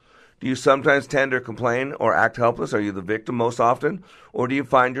 Do you sometimes tend to complain or act helpless? Are you the victim most often? Or do you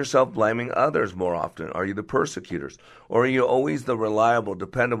find yourself blaming others more often? Are you the persecutors? Or are you always the reliable,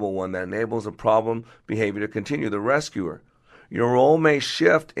 dependable one that enables a problem behavior to continue, the rescuer? Your role may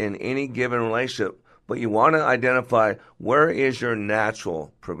shift in any given relationship, but you want to identify where is your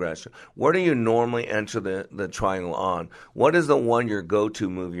natural progression. Where do you normally enter the triangle on? What is the one your go-to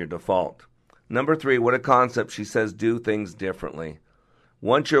move, your default? Number 3, what a concept. She says, do things differently.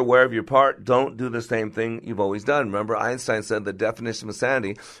 Once you're aware of your part, don't do the same thing you've always done. Remember, Einstein said the definition of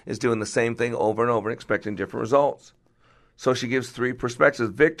insanity is doing the same thing over and over and expecting different results. So she gives 3 perspectives.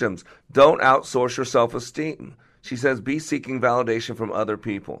 Victims, don't outsource your self-esteem. She says, be seeking validation from other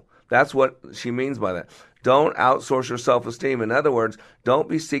people. That's what she means by that. Don't outsource your self-esteem. In other words, don't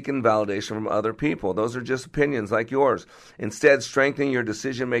be seeking validation from other people. Those are just opinions like yours. Instead, strengthen your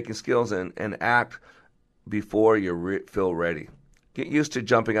decision-making skills and act before you feel ready. Get used to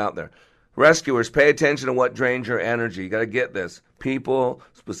jumping out there. Rescuers, pay attention to what drains your energy. You got to get this. People,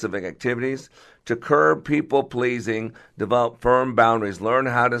 specific activities. To curb people-pleasing, develop firm boundaries. Learn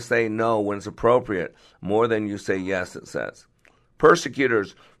how to say no when it's appropriate, more than you say yes, it says.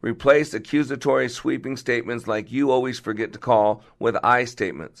 Persecutors, replace accusatory sweeping statements like "you always forget to call" with "I"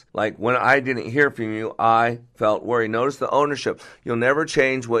 statements. Like, "when I didn't hear from you, I felt worried." Notice the ownership. You'll never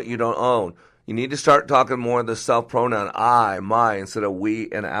change what you don't own. You need to start talking more of the self-pronoun I, my, instead of we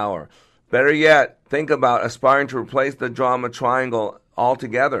and our. Better yet, think about aspiring to replace the drama triangle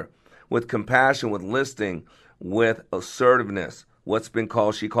altogether with compassion, with listening, with assertiveness. What's been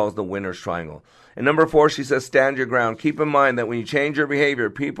called, she calls the winner's triangle. And number 4, she says, stand your ground. Keep in mind that when you change your behavior,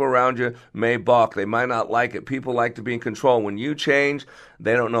 people around you may balk. They might not like it. People like to be in control. When you change,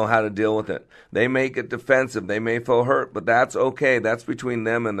 they don't know how to deal with it. They may get defensive. They may feel hurt, but that's okay. That's between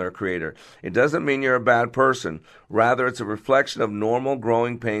them and their creator. It doesn't mean you're a bad person. Rather, it's a reflection of normal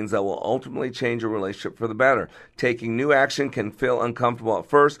growing pains that will ultimately change your relationship for the better. Taking new action can feel uncomfortable at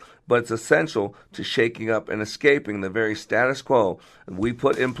first, but it's essential to shaking up and escaping the very status quo we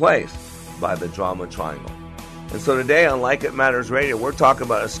put in place by the drama triangle. And so today on Like It Matters Radio, we're talking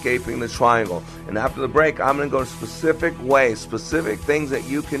about escaping the triangle. And after the break, I'm going to go to specific ways, specific things that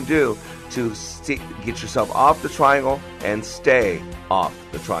you can do to get yourself off the triangle and stay off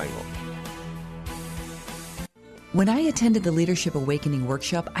the triangle. When I attended the Leadership Awakening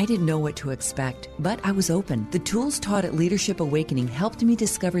workshop, I didn't know what to expect, but I was open. The tools taught at Leadership Awakening helped me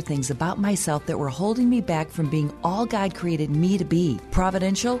discover things about myself that were holding me back from being all God created me to be.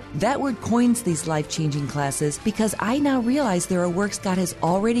 Providential? That word coins these life-changing classes because I now realize there are works God has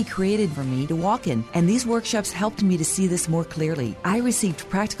already created for me to walk in, and these workshops helped me to see this more clearly. I received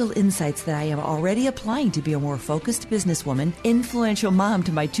practical insights that I am already applying to be a more focused businesswoman, influential mom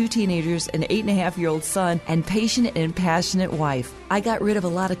to my 2 teenagers, an 8.5-year-old son, and patient and passionate wife. I got rid of a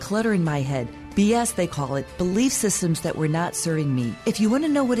lot of clutter in my head. BS, they call it, belief systems that were not serving me. If you want to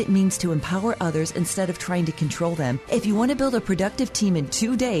know what it means to empower others instead of trying to control them, if you want to build a productive team in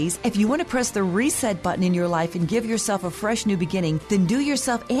 2 days, if you want to press the reset button in your life and give yourself a fresh new beginning, then do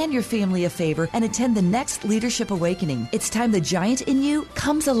yourself and your family a favor and attend the next Leadership Awakening. It's time the giant in you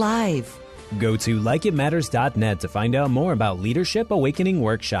comes alive. Go to likeitmatters.net to find out more about Leadership Awakening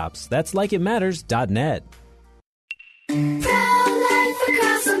workshops. That's likeitmatters.net. Pro-life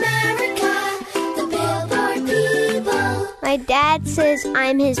across America, the Billboard people. My dad says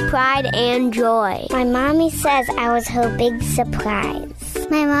I'm his pride and joy. My mommy says I was her big surprise.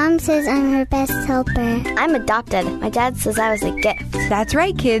 My mom says I'm her best helper. I'm adopted. My dad says I was a gift. That's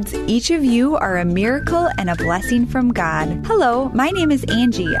right, kids. Each of you are a miracle and a blessing from God. Hello, my name is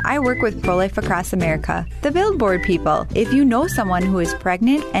Angie. I work with Pro-Life Across America, the Billboard people. If you know someone who is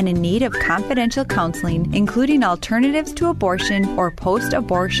pregnant and in need of confidential counseling, including alternatives to abortion or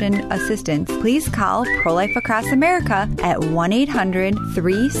post-abortion assistance, please call Pro-Life Across America at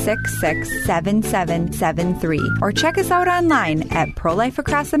 1-800-366-7773 or check us out online at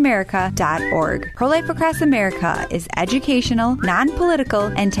prolifeacrossamerica.org. Pro-Life Across America is educational,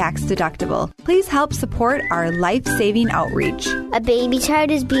 non-political, and tax-deductible. Please help support our life-saving outreach. A baby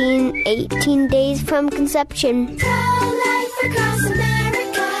child is being 18 days from conception. Pro-life across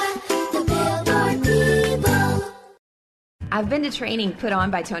America, the Billboard people. I've been to training put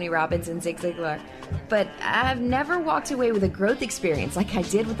on by Tony Robbins and Zig Ziglar, but I've never walked away with a growth experience like I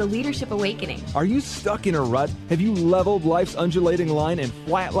did with the Leadership Awakening. Are you stuck in a rut? Have you leveled life's undulating line and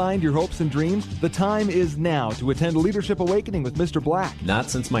flatlined your hopes and dreams? The time is now to attend Leadership Awakening with Mr. Black. Not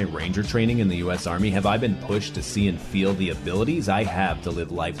since my Ranger training in the U.S. Army have I been pushed to see and feel the abilities I have to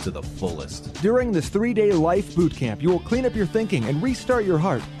live life to the fullest. During this 3-day life boot camp, you will clean up your thinking and restart your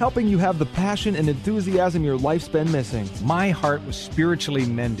heart, helping you have the passion and enthusiasm your life's been missing. My heart was spiritually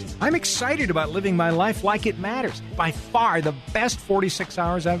mended. I'm excited about living my life like it matters. By far the best 46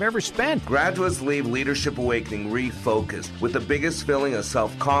 hours I've ever spent. Graduates leave Leadership Awakening refocused with the biggest feeling of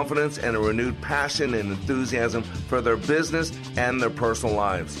self-confidence and a renewed passion and enthusiasm for their business and their personal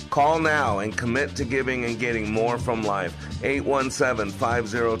lives. Call now and commit to giving and getting more from life.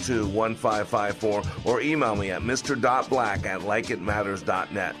 817-502-1554 or email me at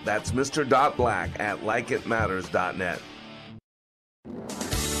mr.black@likeitmatters.net. That's mr.black@likeitmatters.net.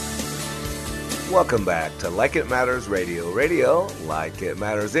 Welcome back to Like It Matters Radio. Radio, like it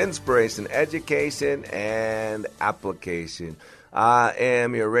matters, inspiration, education, and application. I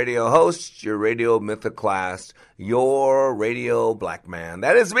am your radio host, your radio mythoclast, your radio black man.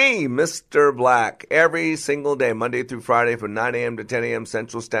 That is me, Mr. Black, every single day, Monday through Friday from 9 a.m. to 10 a.m.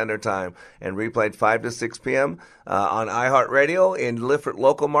 Central Standard Time, and replayed 5 to 6 p.m. On iHeartRadio in different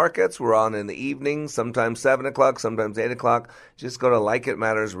local markets. We're on in the evening, sometimes 7 o'clock, sometimes 8 o'clock. Just go to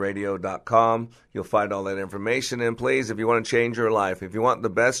likeitmattersradio.com. You'll find all that information. And please, if you want to change your life, if you want the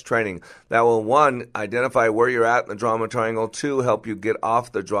best training that will, 1, identify where you're at in the drama triangle, 2, help you get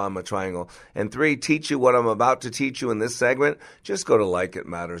off the drama triangle. And 3, teach you what I'm about to teach you in this segment. Just go to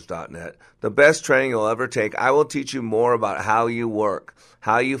likeitmatters.net. The best training you'll ever take. I will teach you more about how you work,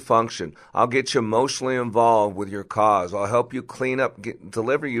 how you function. I'll get you emotionally involved with your cause. I'll help you clean up,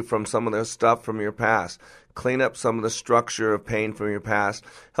 deliver you from some of the stuff from your past. Clean up some of the structure of pain from your past.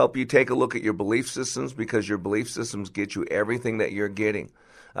 Help you take a look at your belief systems, because your belief systems get you everything that you're getting.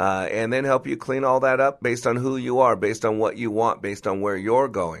 And then help you clean all that up based on who you are, based on what you want, based on where you're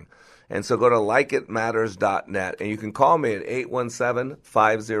going. And so go to likeitmatters.net, and you can call me at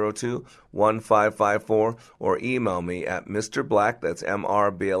 817-502-1554 or email me at Mr. Black, that's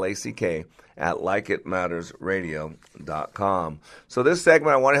MRBLACK, at likeitmattersradio.com. So this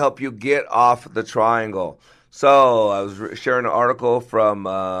segment, I want to help you get off the triangle. So I was sharing an article from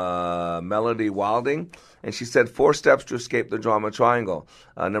Melody Wilding, and she said 4 steps to escape the drama triangle.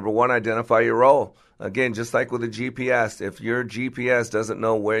 Number 1, identify your role. Again, just like with a GPS, if your GPS doesn't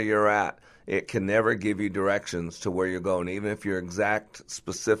know where you're at, it can never give you directions to where you're going, even if you're exact,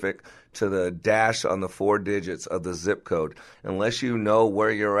 specific to the dash on the 4 digits of the zip code. Unless you know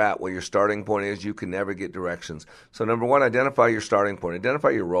where you're at, where your starting point is, you can never get directions. So number 1, identify your starting point. Identify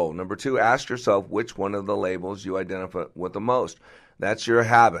your role. Number 2, ask yourself which one of the labels you identify with the most. That's your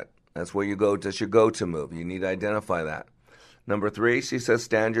habit. That's where you go. That's your go-to move. You need to identify that. Number 3, she says,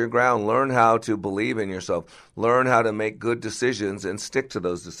 stand your ground. Learn how to believe in yourself. Learn how to make good decisions and stick to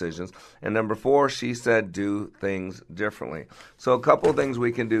those decisions. And number 4, she said, do things differently. So a couple of things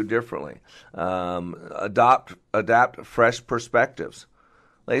we can do differently. Adapt fresh perspectives.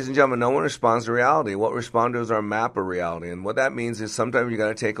 Ladies and gentlemen, no one responds to reality. What responds to is our map of reality. And what that means is sometimes you got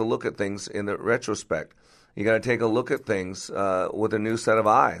to take a look at things in the retrospect. You got to take a look at things with a new set of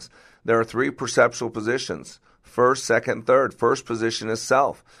eyes. There are 3 perceptual positions. First, second, third. First position is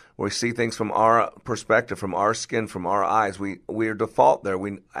self. We see things from our perspective, from our skin, from our eyes. We are default there.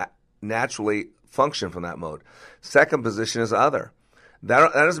 We naturally function from that mode. Second position is other.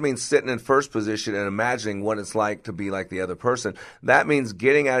 That doesn't mean sitting in first position and imagining what it's like to be like the other person. That means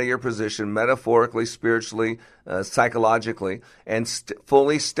getting out of your position metaphorically, spiritually, psychologically, and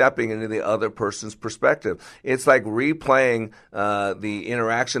fully stepping into the other person's perspective. It's like replaying the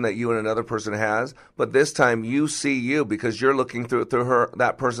interaction that you and another person has, but this time you see you because you're looking through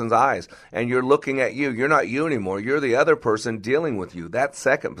that person's eyes, and you're looking at you. You're not you anymore. You're the other person dealing with you. That's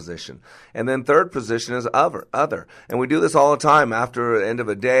second position. And then third position is other. And we do this all the time after the end of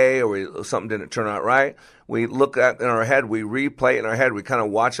a day, or something didn't turn out right. We look at in our head, we replay it in our head. We kind of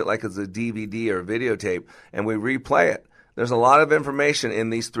watch it like it's a DVD or a videotape, and we replay it. There's a lot of information in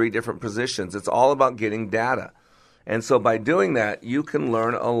these 3 different positions. It's all about getting data. And so by doing that, you can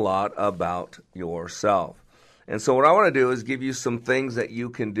learn a lot about yourself. And so what I want to do is give you some things that you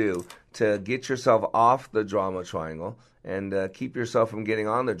can do to get yourself off the drama triangle and keep yourself from getting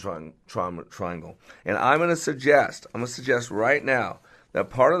on the trauma triangle. And I'm going to suggest right now that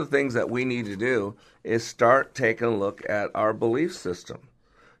part of the things that we need to do is start taking a look at our belief system.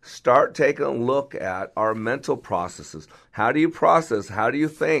 Start taking a look at our mental processes. How do you process? How do you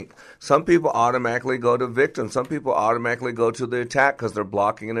think? Some people automatically go to victim. Some people automatically go to the attack because they're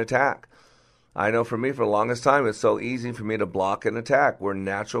blocking an attack. I know for me, for the longest time, it's so easy for me to block an attack. We're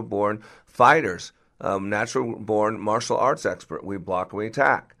natural-born fighters, natural-born martial arts expert. We block and we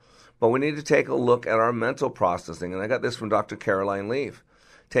attack. But we need to take a look at our mental processing. And I got this from Dr. Caroline Leaf.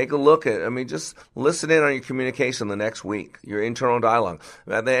 Take a look at, just listen in on your communication the next week, your internal dialogue.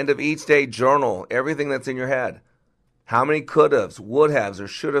 At the end of each day, journal everything that's in your head. How many could-haves, would-haves, or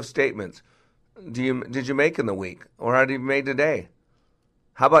should-have statements did you make in the week? Or how did you make today?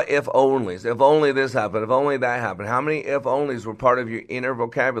 How about if-onlys? If only this happened, if only that happened. How many if-onlys were part of your inner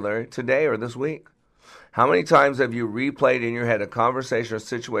vocabulary today or this week? How many times have you replayed in your head a conversation or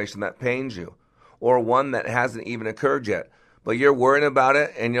situation that pains you, or one that hasn't even occurred yet? But you're worrying about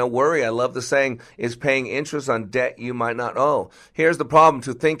it, and worry, I love the saying, is paying interest on debt you might not owe. Here's the problem.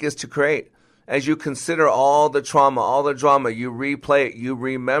 To think is to create. As you consider all the trauma, all the drama, you replay it, you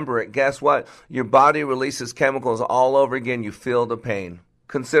remember it. Guess what? Your body releases chemicals all over again. You feel the pain.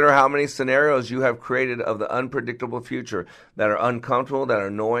 Consider how many scenarios you have created of the unpredictable future that are uncomfortable, that are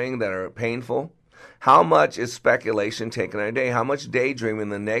annoying, that are painful. How much is speculation taken a day? How much daydreaming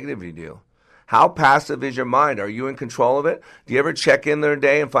the negative you do? How passive is your mind? Are you in control of it? Do you ever check in their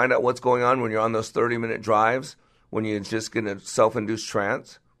day and find out what's going on when you're on those 30-minute drives, when you're just in a self-induced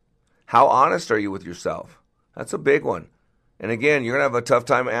trance? How honest are you with yourself? That's a big one. And again, you're going to have a tough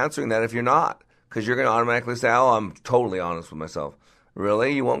time answering that if you're not, because you're going to automatically say, oh, I'm totally honest with myself.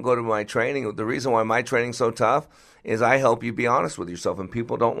 Really? You won't go to my training? The reason why my training's so tough is I help you be honest with yourself, and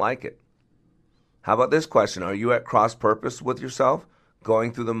people don't like it. How about this question? Are you at cross purpose with yourself,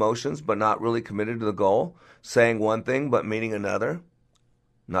 going through the motions but not really committed to the goal, saying one thing but meaning another?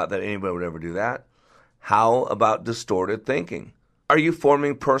 Not that anybody would ever do that. How about distorted thinking? Are you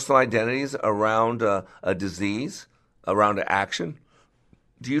forming personal identities around a disease, around an action?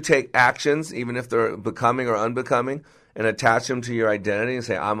 Do you take actions, even if they're becoming or unbecoming, and attach them to your identity and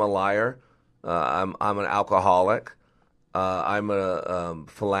say, I'm a liar, I'm an alcoholic, I'm a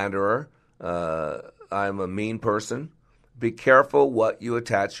philanderer, I'm a mean person? Be careful what you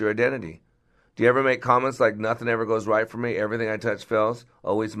attach your identity. Do you ever make comments like, nothing ever goes right for me, everything I touch fails,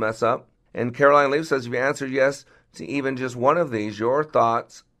 always mess up? And Caroline Leaf says, if you answered yes to even just one of these, your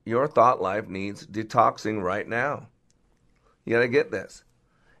thought life needs detoxing right now. You got to get this.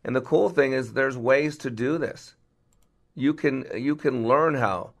 And the cool thing is there's ways to do this. You can learn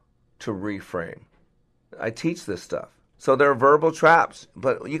how to reframe. I teach this stuff. So there are verbal traps,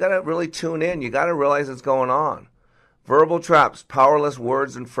 but you got to really tune in. You got to realize what's going on. Verbal traps, powerless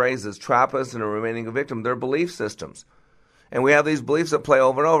words and phrases, trap us into remaining a victim. They're belief systems. And we have these beliefs that play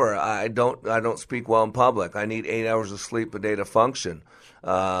over and over. I don't speak well in public. I need 8 hours of sleep a day to function.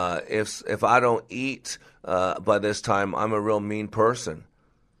 If I don't eat by this time, I'm a real mean person.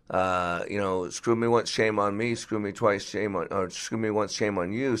 Screw me once, shame on me. Screw me twice, screw me once, shame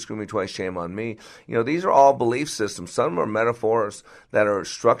on you. Screw me twice, shame on me. These are all belief systems. Some are metaphors that are a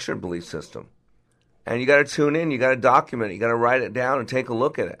structured belief system. And you got to tune in. You got to document it. You got to write it down and take a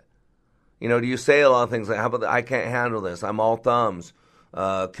look at it. Do you say a lot of things like, how about I can't handle this? I'm all thumbs.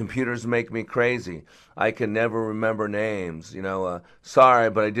 Computers make me crazy. I can never remember names. Sorry,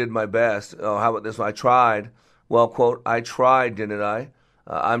 but I did my best. Oh, how about this one? I tried. Well, quote, I tried, didn't I?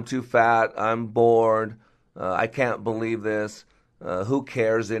 I'm too fat. I'm bored. I can't believe this. Who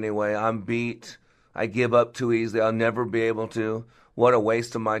cares anyway? I'm beat. I give up too easily. I'll never be able to. What a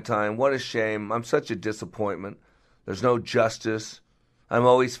waste of my time. What a shame. I'm such a disappointment. There's no justice. I'm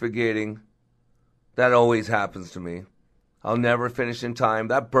always forgetting. That always happens to me. I'll never finish in time.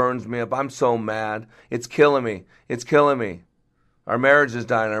 That burns me up. I'm so mad. It's killing me. It's killing me. Our marriage is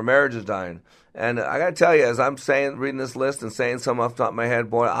dying. Our marriage is dying. And I got to tell you, as I'm reading this list and saying some off the top of my head,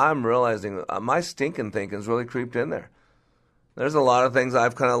 boy, I'm realizing my stinking thinking's really creeped in there. There's a lot of things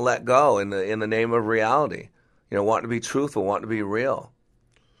I've kind of let go in the name of reality. Wanting to be truthful, wanting to be real.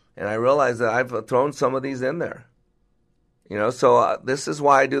 And I realize that I've thrown some of these in there. So this is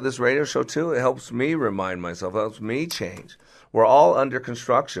why I do this radio show too. It helps me remind myself, it helps me change. We're all under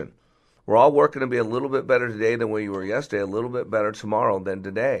construction. We're all working to be a little bit better today than we were yesterday, a little bit better tomorrow than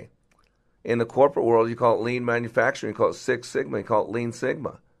today. In the corporate world, you call it lean manufacturing, you call it Six Sigma, you call it Lean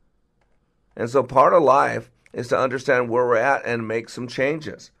Sigma. And so part of life is to understand where we're at and make some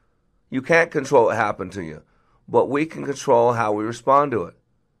changes. You can't control what happened to you, but we can control how we respond to it.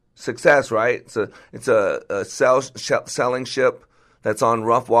 Success, right? It's a sailing ship that's on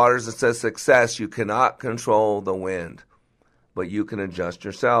rough waters. It says success. You cannot control the wind, but you can adjust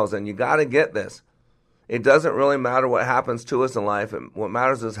your sails. And you got to get this. It doesn't really matter what happens to us in life. What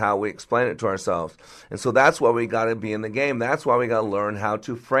matters is how we explain it to ourselves. And so that's why we got to be in the game. That's why we got to learn how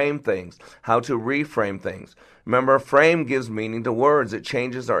to frame things, how to reframe things. Remember, a frame gives meaning to words. It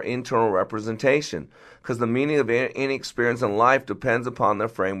changes our internal representation because the meaning of any experience in life depends upon the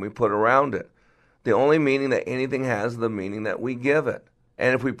frame we put around it. The only meaning that anything has is the meaning that we give it.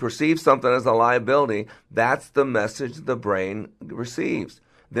 And if we perceive something as a liability, that's the message the brain receives.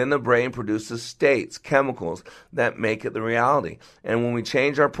 Then the brain produces states, chemicals, that make it the reality. And when we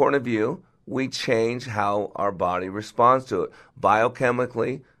change our point of view, we change how our body responds to it,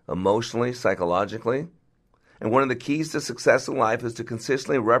 biochemically, emotionally, psychologically. And one of the keys to success in life is to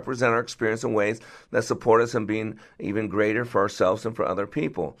consistently represent our experience in ways that support us in being even greater for ourselves and for other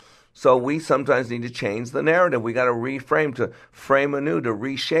people. So we sometimes need to change the narrative. We got to reframe, to frame anew, to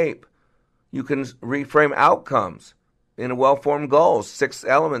reshape. You can reframe outcomes in a well-formed goals, 6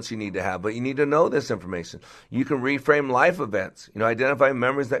 elements you need to have, but you need to know this information. You can reframe life events, identify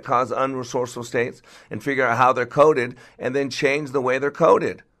memories that cause unresourceful states and figure out how they're coded and then change the way they're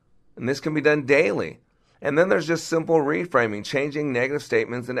coded. And this can be done daily. And then there's just simple reframing, changing negative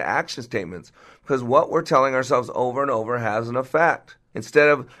statements into action statements, because what we're telling ourselves over and over has an effect. Instead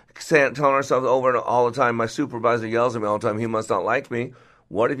of telling ourselves over and all the time, my supervisor yells at me all the time, he must not like me.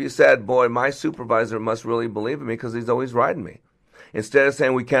 What if you said, boy, my supervisor must really believe in me because he's always riding me? Instead of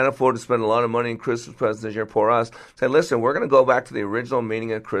saying we can't afford to spend a lot of money in Christmas presents this year, poor us, say, listen, we're going to go back to the original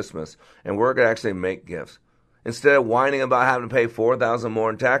meaning of Christmas, and we're going to actually make gifts. Instead of whining about having to pay $4,000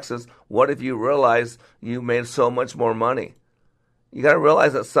 more in taxes, what if you realize you made so much more money? You got to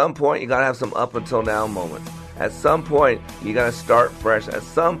realize at some point you got to have some up until now moments. At some point, you got to start fresh. At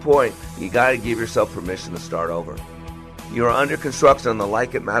some point, you got to give yourself permission to start over. You are under construction on the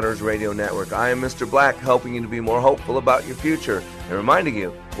Like It Matters Radio Network. I am Mr. Black, helping you to be more hopeful about your future and reminding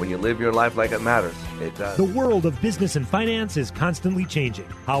you, when you live your life like it matters, it does. The world of business and finance is constantly changing.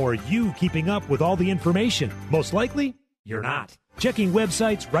 How are you keeping up with all the information? Most likely, you're not. Checking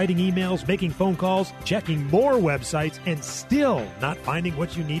websites, writing emails, making phone calls, checking more websites, and still not finding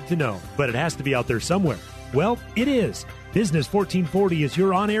what you need to know. But it has to be out there somewhere. Well, it is. Business 1440 is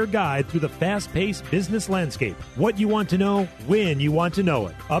your on-air guide through the fast-paced business landscape. What you want to know, when you want to know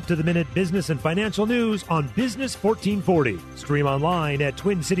it. Up-to-the-minute business and financial news on Business 1440. Stream online at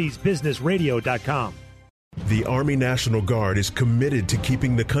TwinCitiesBusinessRadio.com. The Army National Guard is committed to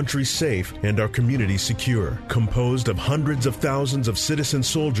keeping the country safe and our communities secure. Composed of hundreds of thousands of citizen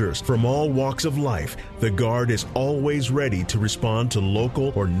soldiers from all walks of life, the Guard is always ready to respond to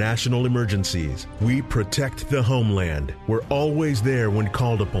local or national emergencies. We protect the homeland. We're always there when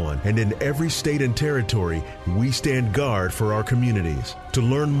called upon, and in every state and territory, we stand guard for our communities. To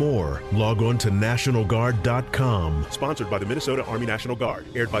learn more, log on to NationalGuard.com. Sponsored by the Minnesota Army National Guard.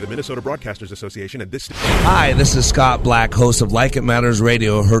 Aired by the Minnesota Broadcasters Association and this... Hi, this is Scott Black, host of Like It Matters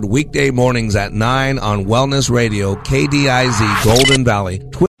Radio, heard weekday mornings at 9 on Wellness Radio, KDIZ, Golden Valley.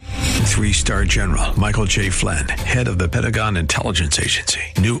 3-star General Michael J. Flynn, head of the Pentagon Intelligence Agency,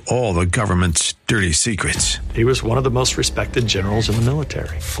 knew all the government's dirty secrets. He was one of the most respected generals in the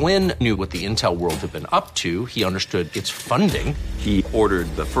military. Flynn knew what the intel world had been up to. He understood its funding. He ordered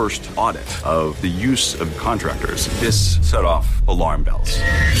the first audit of the use of contractors. This set off alarm bells.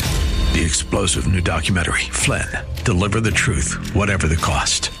 The explosive new documentary, Flynn, Deliver the Truth, Whatever the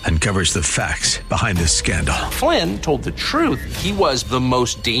Cost, uncovers the facts behind this scandal. Flynn told the truth. He was the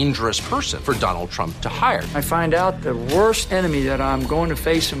most dangerous person for Donald Trump to hire. I find out the worst enemy that I'm going to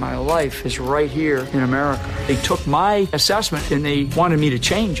face in my life is right here in America. They took my assessment and they wanted me to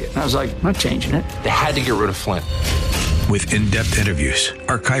change it. And I was like, I'm not changing it. They had to get rid of Flynn. With in-depth interviews,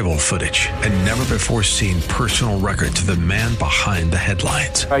 archival footage, and never-before-seen personal records of the man behind the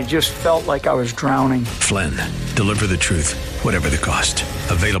headlines. I just felt like I was drowning. Flynn, Deliver the Truth, Whatever the Cost.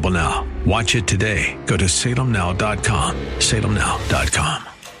 Available now. Watch it today. Go to salemnow.com. salemnow.com.